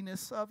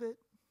weightiness of it.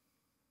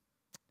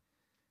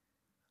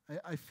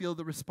 I feel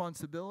the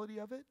responsibility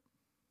of it.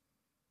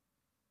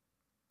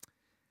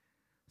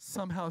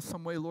 Somehow,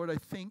 some way, Lord, I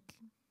think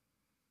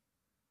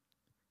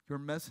your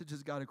message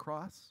has got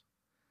across.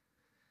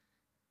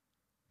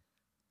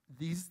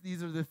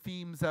 These are the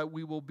themes that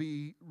we will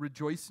be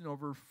rejoicing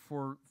over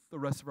for the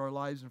rest of our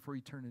lives and for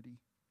eternity.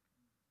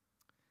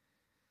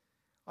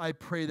 I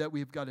pray that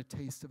we've got a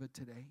taste of it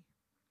today.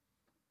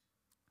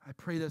 I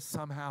pray that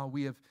somehow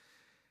we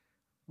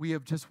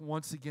have just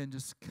once again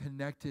just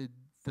connected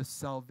the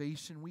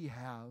salvation we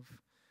have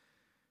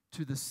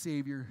to the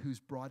Savior who's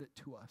brought it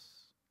to us.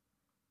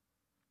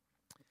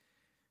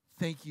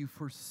 Thank you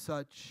for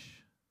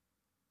such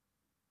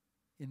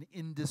an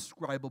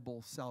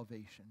indescribable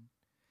salvation.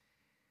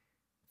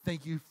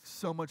 Thank you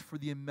so much for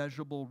the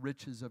immeasurable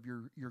riches of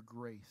your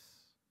grace.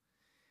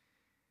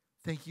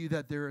 Thank you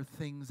that there are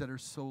things that are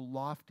so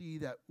lofty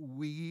that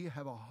we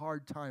have a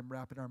hard time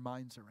wrapping our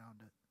minds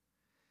around it.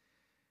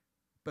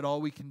 But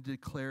all we can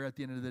declare at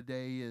the end of the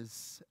day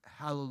is,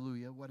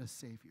 hallelujah, what a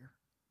Savior.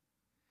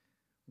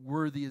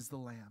 Worthy is the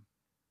Lamb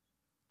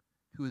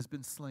who has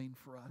been slain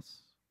for us.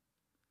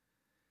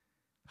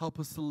 Help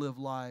us to live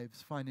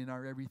lives finding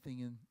our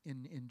everything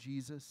in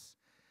Jesus.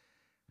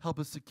 Help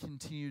us to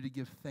continue to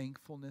give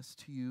thankfulness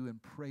to you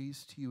and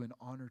praise to you and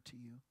honor to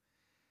you.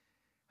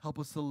 Help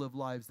us to live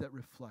lives that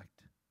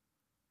reflect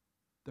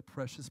the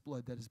precious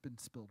blood that has been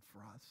spilled for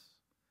us.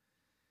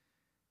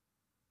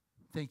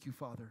 Thank you,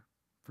 Father,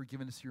 for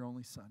giving us your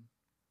only Son.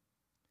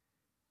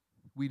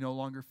 We no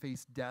longer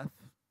face death,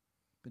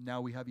 but now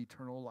we have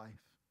eternal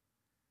life.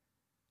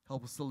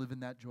 Help us to live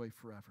in that joy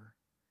forever.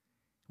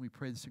 We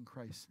pray this in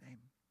Christ's name.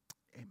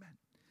 Amen.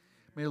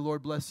 May the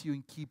Lord bless you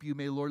and keep you.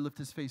 May the Lord lift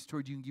his face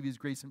toward you and give you his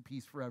grace and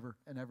peace forever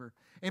and ever.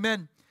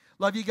 Amen.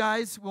 Love you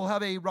guys. We'll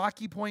have a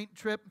Rocky Point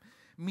trip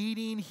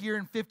meeting here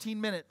in 15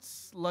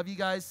 minutes. Love you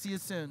guys. See you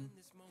soon.